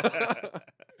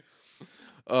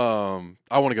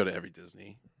 I want to go to every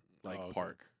Disney Okay.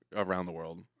 park around the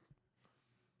world.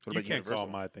 What You about can't call Universal?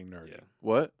 my thing nerdy. Yeah.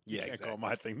 What? You Yeah, can't exactly. call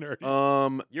my thing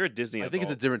nerdy. You're a Disney. I think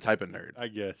it's a adult. different type of nerd. I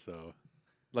guess so.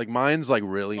 Like mine's like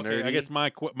really Okay, nerdy. I guess my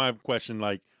question,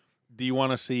 like, do you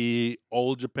want to see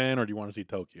old Japan or do you want to see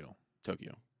Tokyo?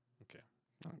 Tokyo. Okay.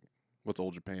 What's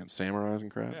old Japan? Samurais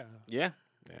and crap. Yeah.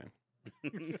 Yeah.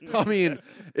 I mean,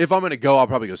 if I'm gonna go, I'll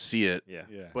probably go see it. Yeah.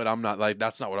 Yeah. But I'm not like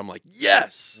that's not what I'm like.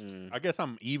 Yes. Mm. I guess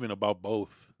I'm even about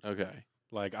both. Okay.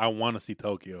 Like, I want to see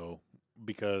Tokyo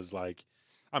because, like,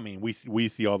 I mean, we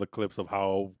see all the clips of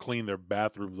how clean their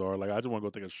bathrooms are. Like, I just want to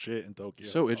go take a shit in Tokyo.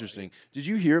 So interesting. Did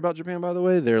you hear about Japan, by the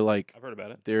way? They're like I've heard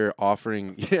about it. they're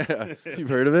offering. Yeah, you've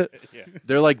heard of it. Yeah.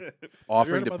 They're like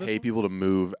offering to about this pay one? people to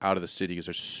move out of the city because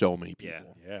there's so many Yeah.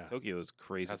 people, Yeah, Tokyo is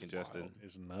crazy That's congested. wild.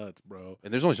 it's nuts, bro.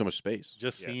 and there's only so much space.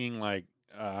 Just Yeah. seeing, like,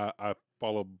 I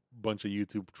follow a bunch of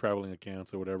YouTube traveling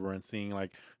accounts or whatever, and seeing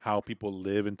like how people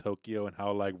live in Tokyo and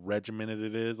how like regimented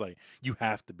it is. Like, you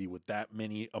have to be with that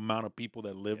many amount of people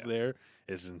that live Yeah. there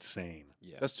is insane.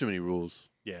 Yeah. That's too many rules.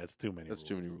 Yeah, it's too many. That's rules.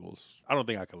 too many rules. I don't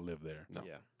think I could live there. No.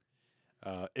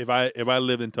 Yeah. If I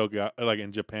lived in Tokyo, like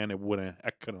in Japan, I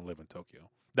couldn't live in Tokyo.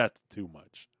 That's too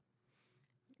much.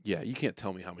 Yeah, you can't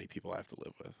tell me how many people I have to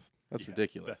live with. That's Yeah,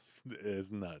 ridiculous. It's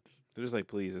nuts. They're just like,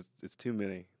 please, it's too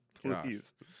many. Gosh.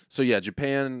 Please. So yeah,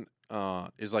 Japan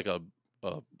is like a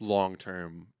long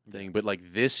term thing, but like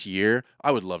this year,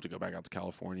 I would love to go back out to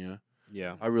California.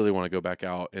 Yeah. I really want to go back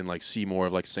out and like see more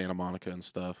of like Santa Monica and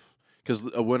stuff. Because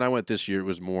when I went this year, it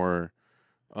was more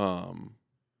You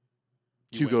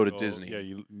to went go to Disney. Yeah,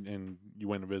 you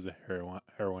went to visit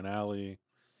Heroin Alley.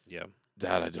 Yeah.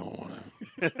 That I don't want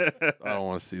to. I don't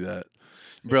want to see that,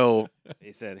 bro.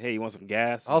 He said, "Hey, you want some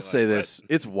gas?" And I'll they're say like, this: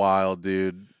 it's wild,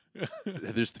 dude.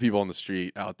 There's the people on the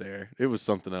street out there. It was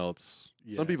something else.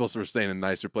 Some Yeah. people were staying in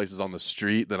nicer places on the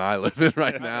street than I live in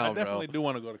right I now, bro. definitely do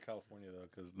want to go to California though,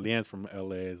 because Leanne's from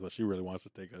LA, so she really wants to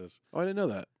take us. Oh, I didn't know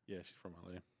that. Yeah, she's from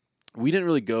LA. We didn't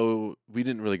really go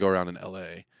around in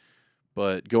LA,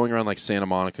 but going around like Santa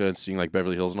Monica and seeing like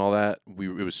Beverly Hills and all that, it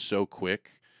was so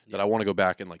quick that Yeah. I want to go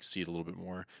back and like see it a little bit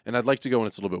more. And I'd like to go when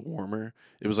it's a little bit warmer.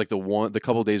 It was like the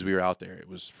couple days we were out there, it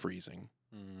was freezing,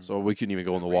 so we couldn't even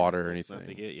go in the water or It's not to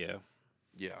anything. get, yeah.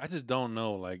 Yeah, I just don't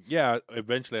know. Like, yeah,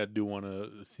 eventually I do want to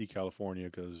see California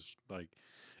because, like,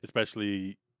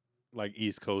 especially like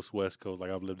East Coast, West Coast.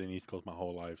 Like, I've lived in East Coast my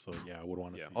whole life, so yeah, I would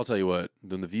want to Yeah. see. I'll tell you what.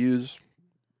 Then the views,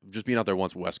 just being out there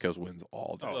once, West Coast wins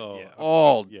all day. Oh, yeah.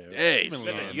 All Yeah, day. even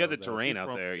son. Leanne You have the knows that. terrain She's out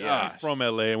from- there, yeah, yeah. she's from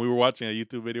LA, and we were watching a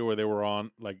YouTube video where they were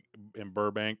on like in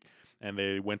Burbank, and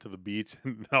they went to the beach,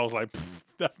 and I was like, "Pfft,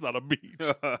 "That's not a beach.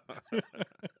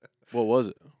 What was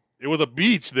it? It was a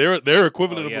beach. Their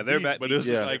equivalent Oh, of yeah, a their beach, but beach it's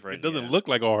is like different, it doesn't yeah. look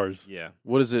like ours. yeah.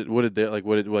 What is it? What did they like?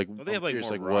 What did like? Don't they I'm have like curious,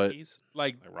 more what? Rockies?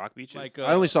 Like, Like rock beaches? like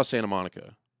I only saw Santa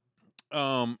Monica.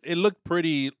 it looked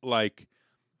pretty like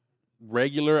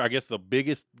regular. I guess the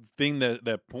biggest thing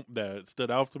that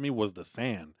stood out to me was the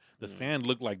sand. The Mm. sand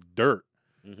looked like dirt,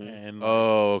 Mhm. and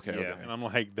Oh, okay. Yeah. okay. and I'm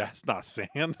like, that's not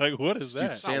sand. Like, what is Dude,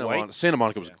 that? Santa, white. Santa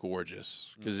Monica was Yeah.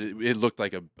 gorgeous because it looked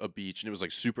like a beach and it was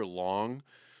like super long.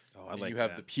 Oh, I And like you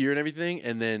have that. the pier and everything,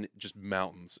 and then just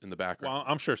mountains in the background. Well,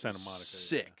 I'm sure Santa Monica.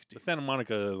 Sick, Yeah. dude. But Santa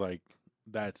Monica, like,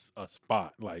 that's a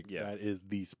spot. Like, Yeah. that is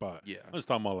the spot. Yeah, I'm just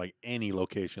talking about like any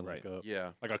location, Right.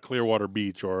 yeah, like a Clearwater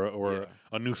Beach or yeah.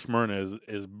 a New Smyrna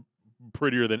is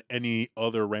prettier than any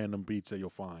other random beach that you'll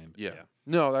find. Yeah. Yeah.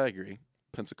 No, I agree.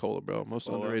 Pensacola, bro. Most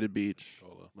Pensacola. underrated beach.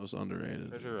 Most underrated.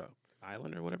 Treasure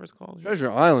Island or whatever it's called. Treasure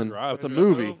Island. Treasure Island. It's a Treasure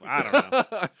movie. Grove? I don't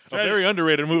know. A very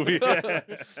underrated movie.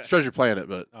 It's Treasure Planet,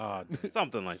 but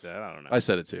Something like that. I don't know. I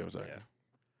said it too. I'm sorry. Yeah.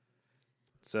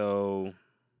 So,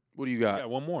 What do you got? yeah,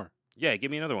 one more. yeah, give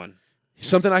me another one.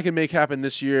 Something I can make happen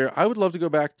this year. I would love to go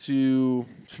back to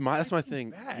that's my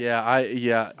thing. back? Yeah, I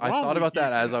Wrong thought with about that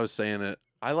you? as I was saying it.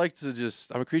 I like to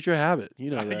I'm a creature of habit.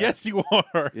 You know that. Yes, you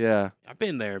are. Yeah. I've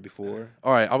been there before.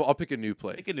 All right. I'll pick a new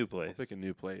place. Pick a new place. I'll pick a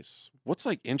new place. What's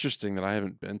like interesting that I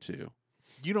haven't been to?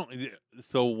 You don't.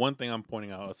 So one thing I'm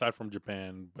pointing out, aside from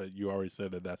Japan, but you already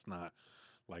said that that's not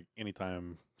like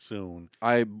anytime soon.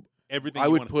 Everything I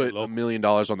you would wanna stay put local. $1 million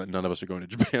on that. None of us are going to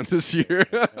Japan this year.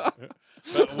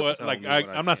 But what, Tell like me what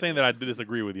I I'm not can't saying do. that I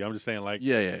disagree with you. I'm just saying like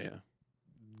yeah.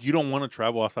 you don't want to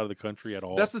travel outside of the country at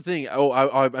all. That's the thing. Oh,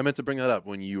 I meant to bring that up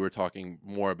when you were talking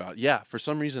more about. Yeah, for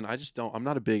some reason, I just don't. I'm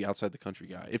not a big outside the country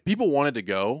guy. If people wanted to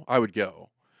go, I would go.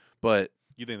 But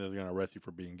You think they're gonna arrest you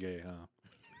for being gay,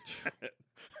 huh?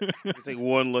 You take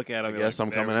one look at I him. guess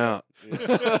I'm coming "There out. we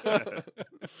go."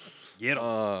 Get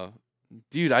him.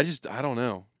 Dude, I don't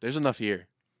know. There's enough here.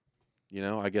 You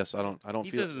know, I guess I don't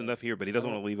He feel. says there's enough here, but he doesn't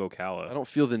want to leave Ocala. I don't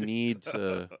feel the need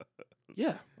to.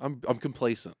 Yeah, I'm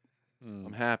complacent. Hmm.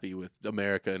 I'm happy with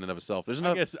America in and of itself. There's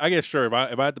I enough. guess sure. If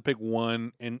I had to pick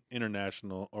one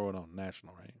international or no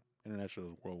national, right? International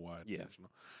is worldwide. Yeah.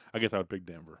 National. I guess I would pick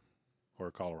Denver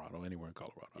or Colorado. Anywhere in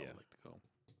Colorado, I Yeah. would like to go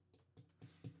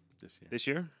this year. This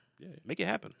year, Yeah, make it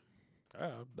happen.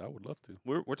 I would love to.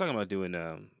 We're talking about doing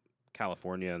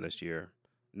California this year.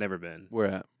 Never been. Where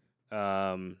at?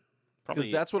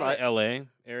 Probably that's what probably I- LA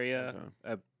area. Okay. I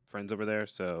have friends over there,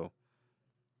 so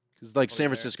Because like Over San there.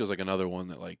 Francisco's like another one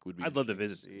that like would be. I'd love to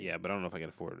interesting visit. see. Yeah, but I don't know if I can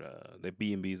afford the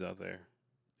B&Bs out there.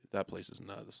 That place is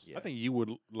nuts. Yeah. I think you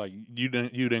would like you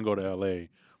didn't go to L.A.,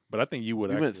 but I think you would.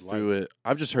 We actually went through it.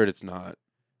 I've just heard it's not.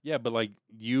 Yeah, but like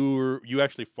you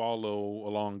actually follow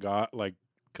along like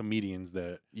comedians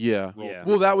that. Yeah. roll Yeah. through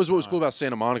Well, that all was the what was time. cool about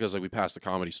Santa Monica is like we passed the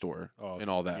Comedy Store Oh, and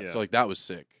all that. Yeah. So like that was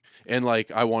sick. And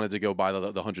like I wanted to go by the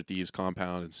 100 Thieves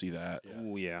compound and see that. Yeah.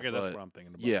 Ooh, yeah. I guess that's but- what I'm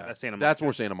thinking about. Yeah. That's Santa That's Monica.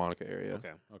 more Santa Monica area.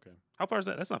 Okay. Okay. How far is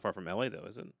that? That's not far from LA though,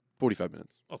 is it? 45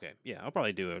 minutes. Okay. Yeah, I'll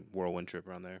probably do a whirlwind trip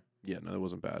around there. Yeah, no, it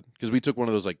wasn't bad. Because we took one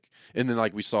of those like, and then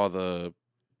like we saw the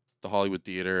Hollywood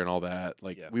Theater and all that.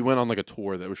 Like Yeah. we went on like a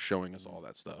tour that was showing us all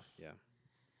that stuff.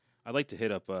 I'd like to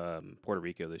hit up Puerto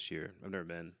Rico this year. I've never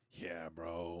been. Yeah,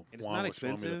 bro. And it's Juan not was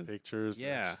showing me the expensive. pictures.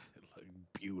 Yeah. That shit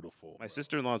looked beautiful. My bro.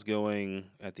 sister-in-law's going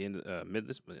at the end of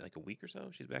like a week or so.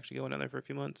 She's actually going down there for a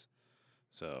few months.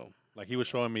 So Like he was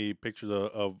showing me pictures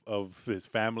of his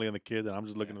family and the kids, and I'm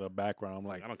just looking Yeah. at the background. I'm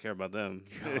like, I don't care about them.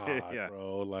 God, yeah.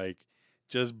 bro, like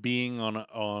just being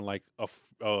on like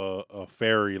a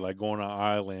ferry, like going on an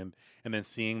island, and then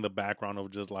seeing the background of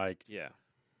just like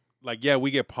yeah,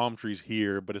 we get palm trees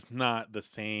here, but it's not the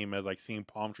same as like seeing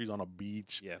palm trees on a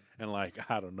beach. Yeah. And like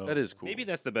I don't know, That is cool. Maybe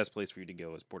that's the best place for you to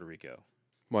go is Puerto Rico.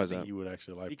 Why I is think that? you would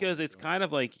actually like Because Puerto it's Rico. kind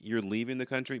of like you're leaving the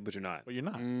country, but you're not. but you're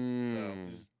not.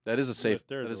 That is a safe. live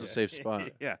there, That is though. a safe spot.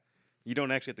 Yeah. You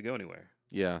don't actually have to go anywhere.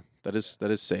 Yeah, that is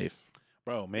safe.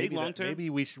 Bro, maybe long term? maybe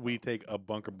we take a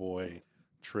Bunker Boy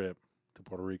trip to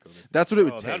Puerto Rico. This That's what it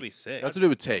would Oh, take. that'd be sick. That's what it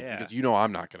would take Yeah. because you know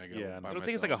I'm not gonna go. Yeah, by I don't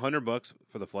think it's like myself. $100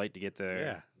 for the flight to get there.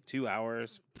 Yeah. 2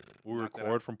 hours we knock that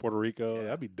record from Puerto Rico. Yeah.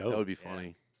 That'd be dope. That would be Yeah.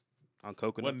 funny. on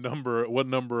coconuts. What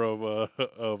number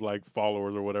of like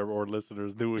followers or whatever or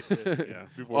listeners do we? Yeah.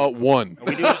 One. Are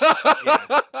we doing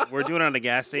yeah. We're doing it on the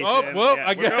gas station. Oh well, Yeah,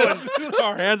 I we're guess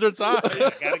our hands are tied.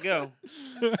 going. Gotta go.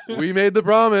 We made the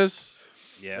promise.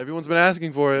 Yeah. Everyone's been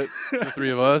asking for it. The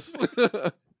three of us.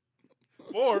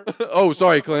 4. Oh,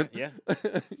 sorry, Clint. Yeah.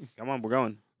 Come on, we're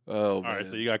going. Oh, All right,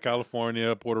 man. so you got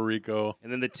California, Puerto Rico.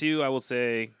 And then the two, I will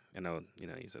say, I know, you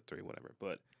said 3, whatever,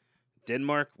 but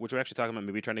Denmark, which we're actually talking about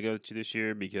maybe trying to go to this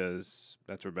year because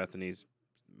that's where Bethany's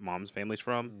mom's family's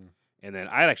from. Mm. And then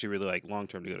I'd actually really like long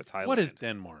term to go to Thailand. What is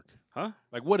Denmark? Huh?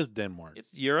 Like what is Denmark?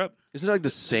 It's Europe. Isn't it like the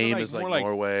same like as like more like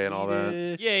Norway and all that?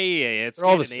 Swedish? Yeah. It's They're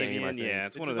all the Scandinavian. same, I think. Yeah,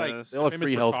 it's one just of like those. They all have famous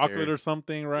free for healthcare. chocolate or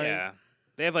something, right? Yeah.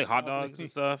 They have like hot dogs and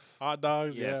stuff. Hot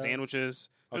dogs. Yeah, Yeah, sandwiches.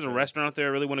 There's a Okay. restaurant out there I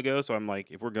really want to go, so I'm like,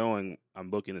 if we're going, I'm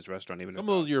booking this restaurant even. Some if of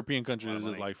it those costs European a countries lot of is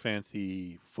money. like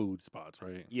fancy food spots,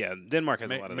 right? Yeah, Denmark has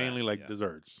a lot of Mainly that. like yeah.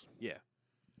 desserts.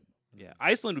 Yeah,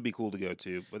 Iceland would be cool to go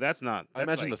to, but that's not. I that's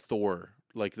imagine like, the Thor,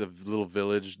 like the little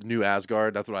village, New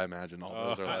Asgard. That's what I imagine. All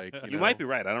those are Oh. like. You know? might be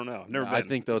right. I don't know. I've never been. I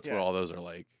think that's yeah. what all those are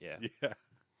like. Yeah,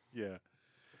 Yeah.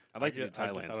 I'd like to do guess- I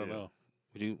Thailand don't too. know.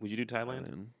 Would you do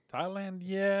Thailand? Thailand,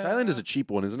 yeah. Thailand is a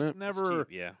cheap one, isn't it? It's never.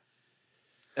 cheap, Yeah,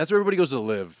 That's where everybody goes to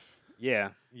live, yeah.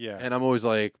 Yeah. and I'm always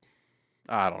like,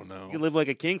 I don't You know. can live like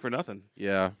a king for nothing.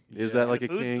 Yeah, is Yeah. that like The a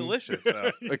food's king? delicious.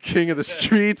 So. A king of the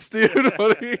streets, dude.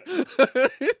 What do you-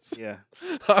 It's- Yeah.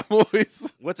 I'm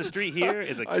always. What's a street here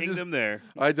is a I just- kingdom there.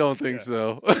 I don't think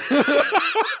so.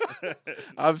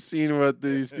 I've seen what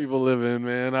these people live in,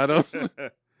 man. I don't.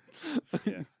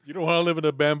 You don't want to live in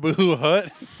a bamboo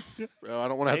hut? Bro, I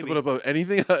don't want to have to Maybe. put up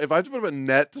anything. If I have to put up a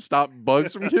net to stop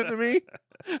bugs from getting to me,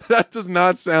 that does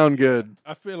not sound good.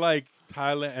 I feel like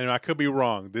Thailand, and I could be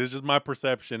wrong. This is just my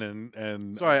perception,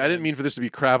 and Sorry, I didn't mean for this to be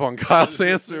crap on Kyle's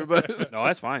answer, but No,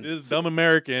 that's fine. This is dumb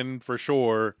American for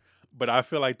sure. But I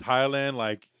feel like Thailand,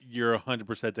 like you're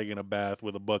 100% taking a bath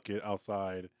with a bucket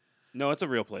outside. No, it's a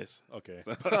real place. Okay.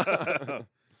 So-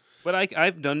 but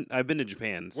I've been to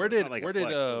Japan. So Where it's did- not like a where did,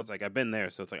 flex, so it's like I've been there,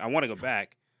 so it's like I want to go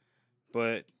back,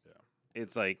 but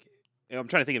it's like I'm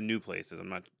trying to think of new places.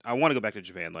 I want to go back to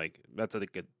Japan. Like that's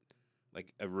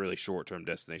a really short term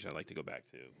destination I'd like to go back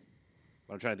to.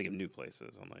 But I'm trying to think of new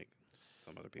places. Unlike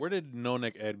some other people. Where did No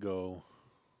Neck Ed go?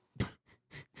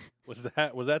 Was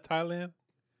that Thailand?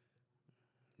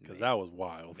 Because that was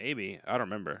wild. Maybe I don't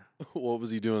remember. what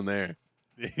was he doing there?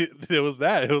 It was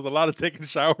that. It was a lot of taking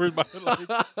showers by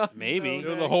like Maybe. it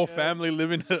was a whole family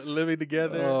living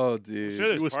together. Oh, dude. Sure,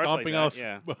 there's He was parts like stomping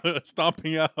that, out,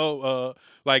 stomping out.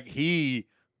 Like he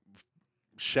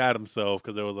shat himself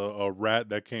because there was a rat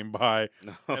that came by,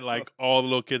 and like all the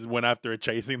little kids went after it,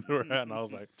 chasing the rat. And I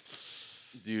was like,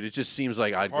 Dude, it just seems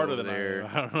like I'd go harder over than there.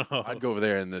 I don't know. I'd go over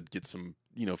there and then get some,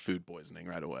 food poisoning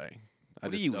right away.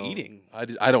 What are you eating? I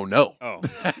don't know. Oh,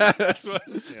 that's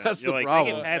yeah. that's You're the like,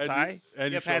 problem. "Taking pad thai?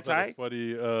 And Yeah, he pad showed that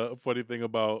thai? funny thing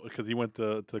about because he went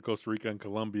to Costa Rica and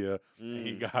Colombia and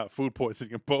he Mm. got food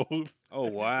poisoning in both. Oh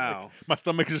wow. My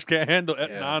stomach just can't handle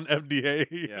Yeah. non-FDA.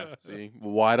 Yeah. See,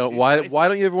 why don't Too why spicy. why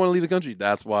don't you ever want to leave the country?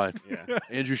 That's why. Yeah.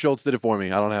 Andrew Schultz did it for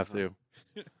me. I don't have to.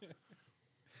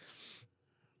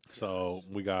 So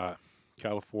we got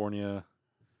California,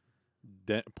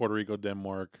 Puerto Rico,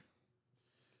 Denmark,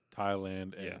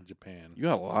 Thailand, and Yeah. Japan. You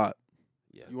got a lot.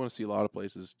 Yeah. You want to see a lot of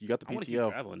places. You got the I want to keep PTO.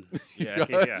 traveling. You Yeah,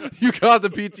 got- yeah. You got the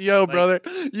PTO, Like, brother.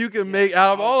 You can make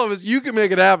out of all of us. You can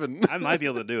make it happen. I might be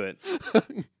able to do it.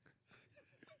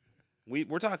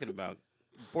 We're talking about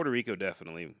Puerto Rico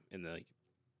definitely in the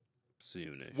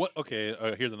soonish. What? Okay,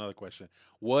 here's another question.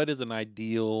 What is an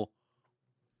ideal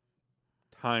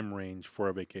time range for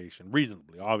a vacation?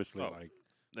 Reasonably, obviously, Oh.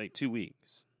 like 2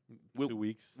 weeks 2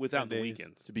 weeks, without 10 the days,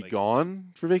 weekends. To be Like,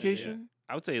 gone for vacation?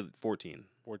 I would say 14.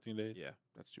 14 days. Yeah.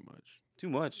 That's too much. Too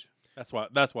much. That's why.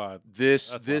 That's why.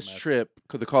 This That's why this I'm asking. trip,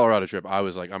 the Colorado trip, I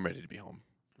was like, I'm ready to be home,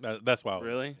 That's why. I was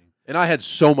Really? asking. and I had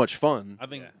so much fun. I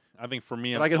think. Yeah. I think for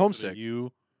me, But I'm I get closer to homesick.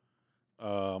 You.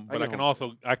 But get I can homesick.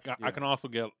 also. I Yeah. can also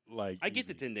get like. I get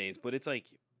the easy. 10 days, but it's like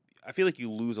I feel like you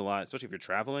lose a lot, especially if you're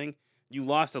traveling. You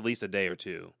lost at least a day or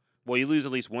two. Well, you lose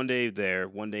at least 1 day there,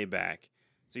 1 day back.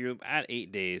 So you're at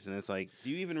 8 days, and it's like, do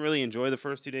you even really enjoy the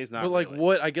first 2 days? Not But like, really.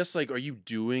 what? I guess like, are you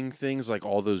doing things like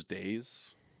all those days?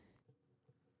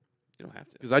 You don't have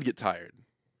to. Because I'd get tired.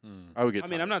 Hmm. I would get. I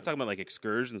mean, tired. I'm not talking about like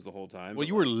excursions the whole time. Well, but,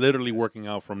 you were like, literally working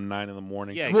out from 9 in the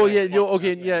morning. Yeah, to Well, yeah, exactly.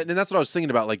 okay, yeah, and that's what I was thinking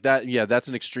about. Like that, yeah, that's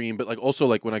an extreme. But like, also,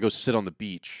 like when I go sit on the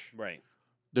beach, right.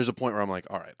 there's a point where I'm like,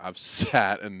 all right, I've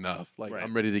sat enough. Like, Right.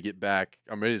 I'm ready to get back.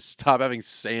 I'm ready to stop having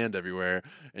sand everywhere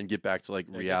and get back to like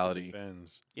Yeah, I guess it reality.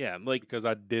 depends. Yeah, like Because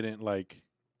I didn't like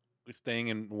staying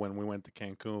in when we went to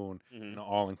Cancun, mhm.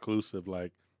 all inclusive.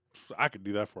 Like I could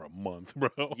do that for a month, bro.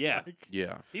 Yeah. Like,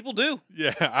 Yeah, people do.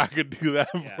 yeah, I could do that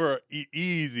Yeah. for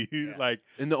easy. Yeah. Like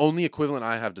and the only equivalent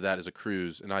I have to that is a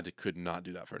cruise, and could not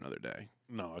do that for another day.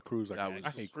 no, a cruise. That I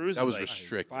was- hate Cruise that is was like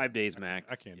restricted. 5 days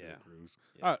max. I can't do Yeah. a cruise.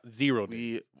 Yeah. 0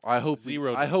 days. I hope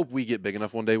Zero I days. hope we get big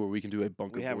enough one day where we can do a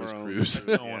Bunker We have Boys our own cruise. I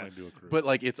cruise. don't Yeah. want to do a cruise. But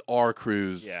like, it's our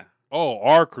cruise. Yeah. oh,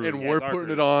 our cruise. And Yeah, we're it's our putting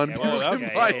cruise. it on. Yeah, People well, can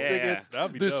okay, buy yeah, yeah, tickets.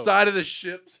 That'd be The dope. side of the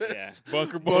ship says Yeah.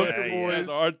 Bunker Bunker Boys. yeah. Has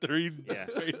R3 Yeah.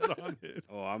 face on it.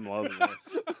 Oh, I'm loving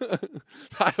this.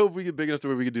 I hope we get big enough to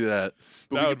where we can do that.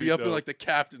 But That we we could be be up in dope. like the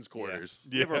captain's quarters.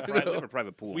 We have, Yeah. we have a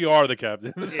private pool. We are the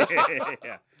captain.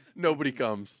 yeah. Nobody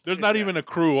comes. There's not Yeah. even a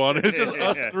crew on it. It's just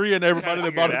us Yeah. three and everybody that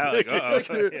Figure bought it a out, like,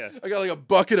 ticket. uh-oh. Yeah. I got like a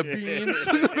bucket of beans.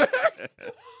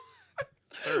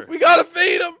 Sir. We gotta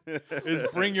feed them.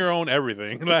 It's bring your own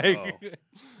everything. Like Oh.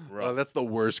 Oh, Rough. that's the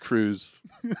worst cruise.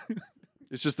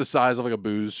 It's just the size of like a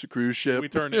booze cruise ship. we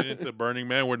turned it into Burning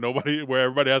Man where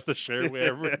everybody has to share with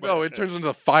everybody. No, it turns into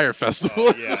the fire festival.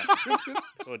 Oh, yeah.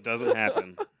 So it doesn't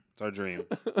happen. It's our dream.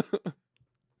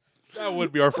 That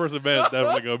would be our first event. It's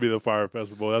definitely gonna be the fire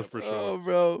festival. That's for sure. Oh,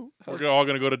 bro. We're all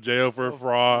gonna go to jail for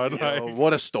fraud. Yeah. Like, Oh,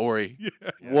 what a story. yeah.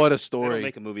 What a They story. don't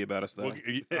make a movie about us though. Well,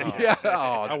 Yeah. Oh,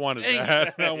 I wanted dang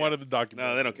that. I wanted the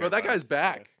documentary. No, they don't care. Bro, that about guy's us.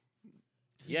 back.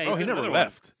 Yeah, Oh, he's he in never another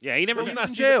left. One. Yeah, he never. He Did was you in not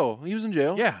see jail. He was in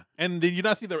jail. Yeah, and did you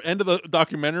not see the end of the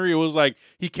documentary? It was like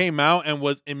he came out and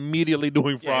was immediately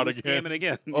doing Yeah, fraud he was again. scamming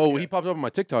again. Oh, he popped up on my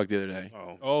TikTok the other day.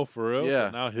 Oh, Oh, for real?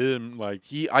 Yeah. So now him like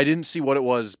I didn't see what it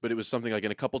was, but it was something like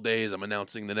in a couple days I'm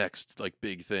announcing the next like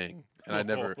big thing. And I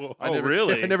never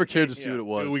really? I never cared to see Yeah. what it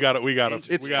was. we got it.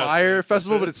 It's Fire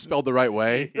Festival, but it's spelled the right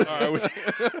way. All right,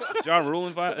 we- John Rule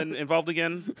involved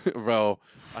again. Bro,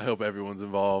 I hope everyone's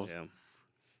involved. Yeah.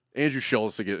 Andrew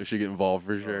Schultz should get involved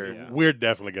for sure. yeah. We're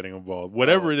definitely getting involved.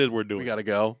 Whatever it is we're doing. We gotta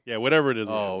go. Yeah, whatever it is.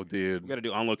 Oh, dude. We got to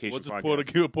do on location we'll just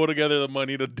podcast. pull together the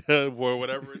money for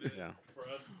whatever it is. Yeah. For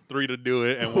us three to do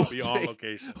it, and we'll be on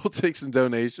location. We'll take some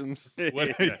donations.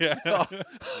 Yeah.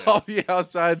 I'll be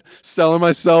outside selling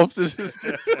myself to just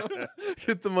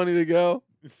get the money to go.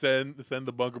 Send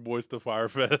the Bunker Boys to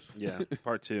Firefest. Yeah.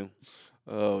 Part 2.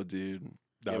 Oh, dude.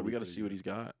 That Yeah, would we be got to pretty see what good. he's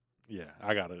got. Yeah,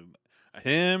 I got to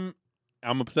him.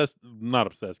 I'm obsessed, not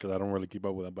obsessed because I don't really keep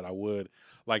up with him, but I would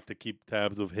like to keep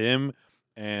tabs of him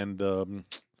and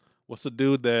what's the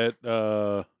dude that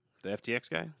The FTX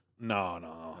guy? no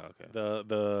Oh,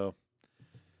 okay.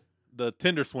 the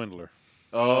Tinder swindler.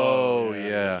 Oh,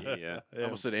 yeah. I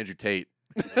almost said Andrew Tate.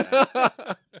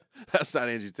 Yeah. That's not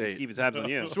Andrew Just Tate. keep his tabs on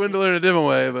you. Swindler in a different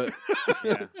way, but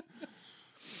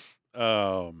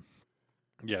Yeah.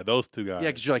 Yeah, those two guys. yeah,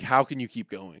 because you're like, how can you keep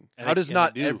going? And How they- does and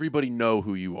not they do. everybody know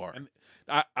who you are? And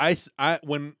I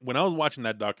when I was watching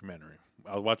that documentary,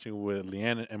 I was watching it with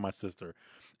Leanne and my sister,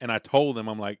 and I told them,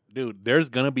 I'm like, dude, there's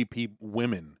gonna be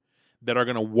women that are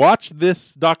gonna watch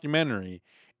this documentary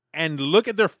and look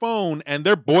at their phone, and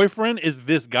their boyfriend is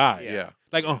this guy. Yeah.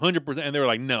 Like 100%, and they were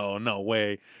like, "No, no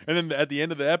way!" And then at the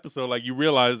end of the episode, like you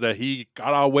realize that he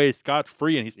got away scot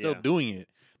free, and he's still Yeah. doing it,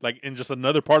 like in just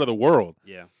another part of the world.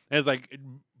 Yeah. And it's like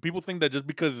people think that just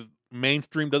because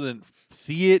mainstream doesn't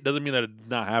see it doesn't mean that it's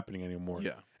not happening anymore.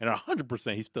 Yeah. And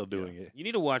 100%, he's still doing it. You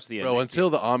need to watch the Bro, until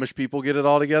the Amish people get it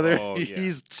all together, Oh, yeah.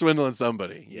 he's swindling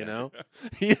somebody, you Yeah. know?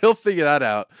 He'll figure that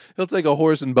out. He'll take a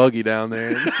horse and buggy down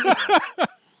there. And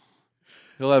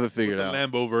he'll have it figured It's a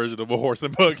out. Lambo version of a horse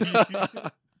and buggy.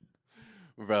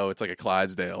 Bro, it's like a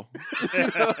Clydesdale.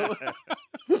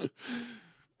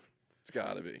 It's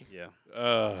got to be. Yeah.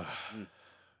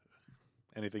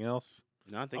 Anything else?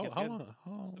 No, I think it's how good. long?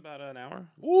 How- Just about an hour.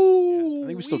 Ooh, I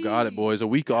think we still got it, boys. A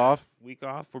week off. Week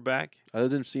off. We're back. That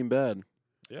didn't seem bad.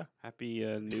 Happy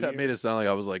New That Year. made it sound like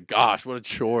I was like, gosh, what a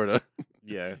chore to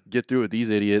Yeah. get through with these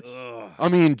idiots. Ugh. I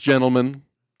mean, gentlemen,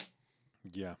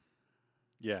 Yeah.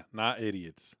 Yeah, not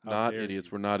idiots. How not dare idiots.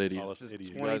 you We're not call idiots. us This is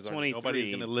idiots. You guys aren't- 2023.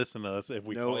 Nobody's going to listen to us if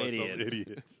we No call ourselves idiots.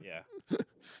 idiots.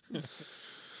 Yeah.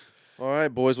 All right,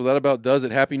 boys. Well, that about does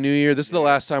it. Happy New Year. This is the Yeah.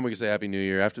 last time we can say Happy New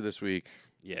Year. After this week,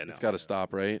 Yeah. No, it's got to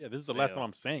stop, right? Yeah, this is the last Stale. time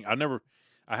I'm saying.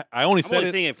 I only I'm said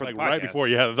only saying it for like the right podcast. before.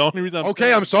 Yeah, the only reason.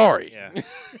 Okay, I'm sorry. Yeah.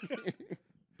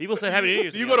 People say Happy New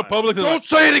Year's. Do you go to Publix? and Don't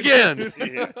say it again.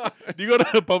 Yeah. Do you go to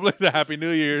Publix? Happy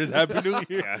New Year's. Happy New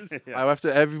Year's. Yeah. I have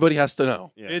to. Everybody has to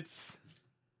know. Yeah. It's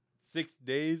 6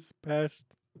 days past.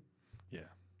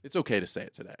 It's okay to say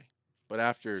it today, but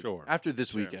after Sure. this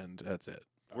Sure. weekend, that's it.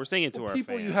 We're saying it to Well, our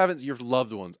people fans. you haven't, your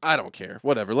loved ones. I don't care.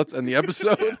 Whatever. Let's end the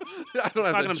episode. I don't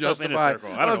have talking to himself in a justify. circle.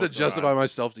 I I don't don't know have to what's going justify on.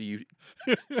 myself to you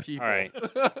people. All right.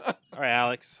 All right,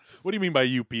 Alex. What do you mean by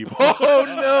you people?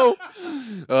 Oh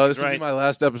no! This will right. be my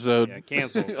last episode. Yeah,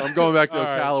 canceled. I'm going back to All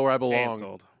right. Ocala where I belong.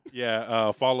 Canceled.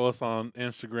 Yeah, follow us on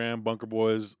Instagram, Bunker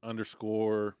Boys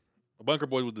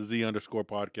with the Z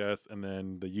 _podcast, and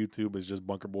then the YouTube is just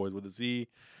Bunker Boys with a Z.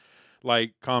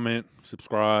 Like, comment,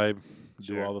 subscribe,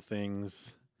 do Sure. all the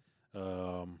things.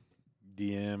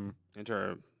 DM. Enter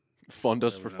our Fund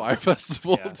us for Yeah, Fire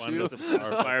Festival yeah, too. fund us for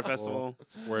our Fire Festival.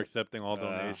 We're accepting all Uh,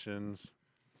 donations.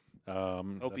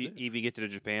 Hope That's it. Evie get to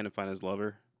Japan and find his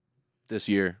lover This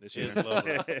year. this year. His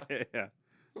lover. Yeah.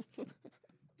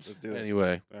 Let's do it.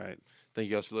 Anyway, All right. thank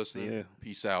you guys for listening. See ya.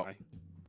 Peace out. Bye.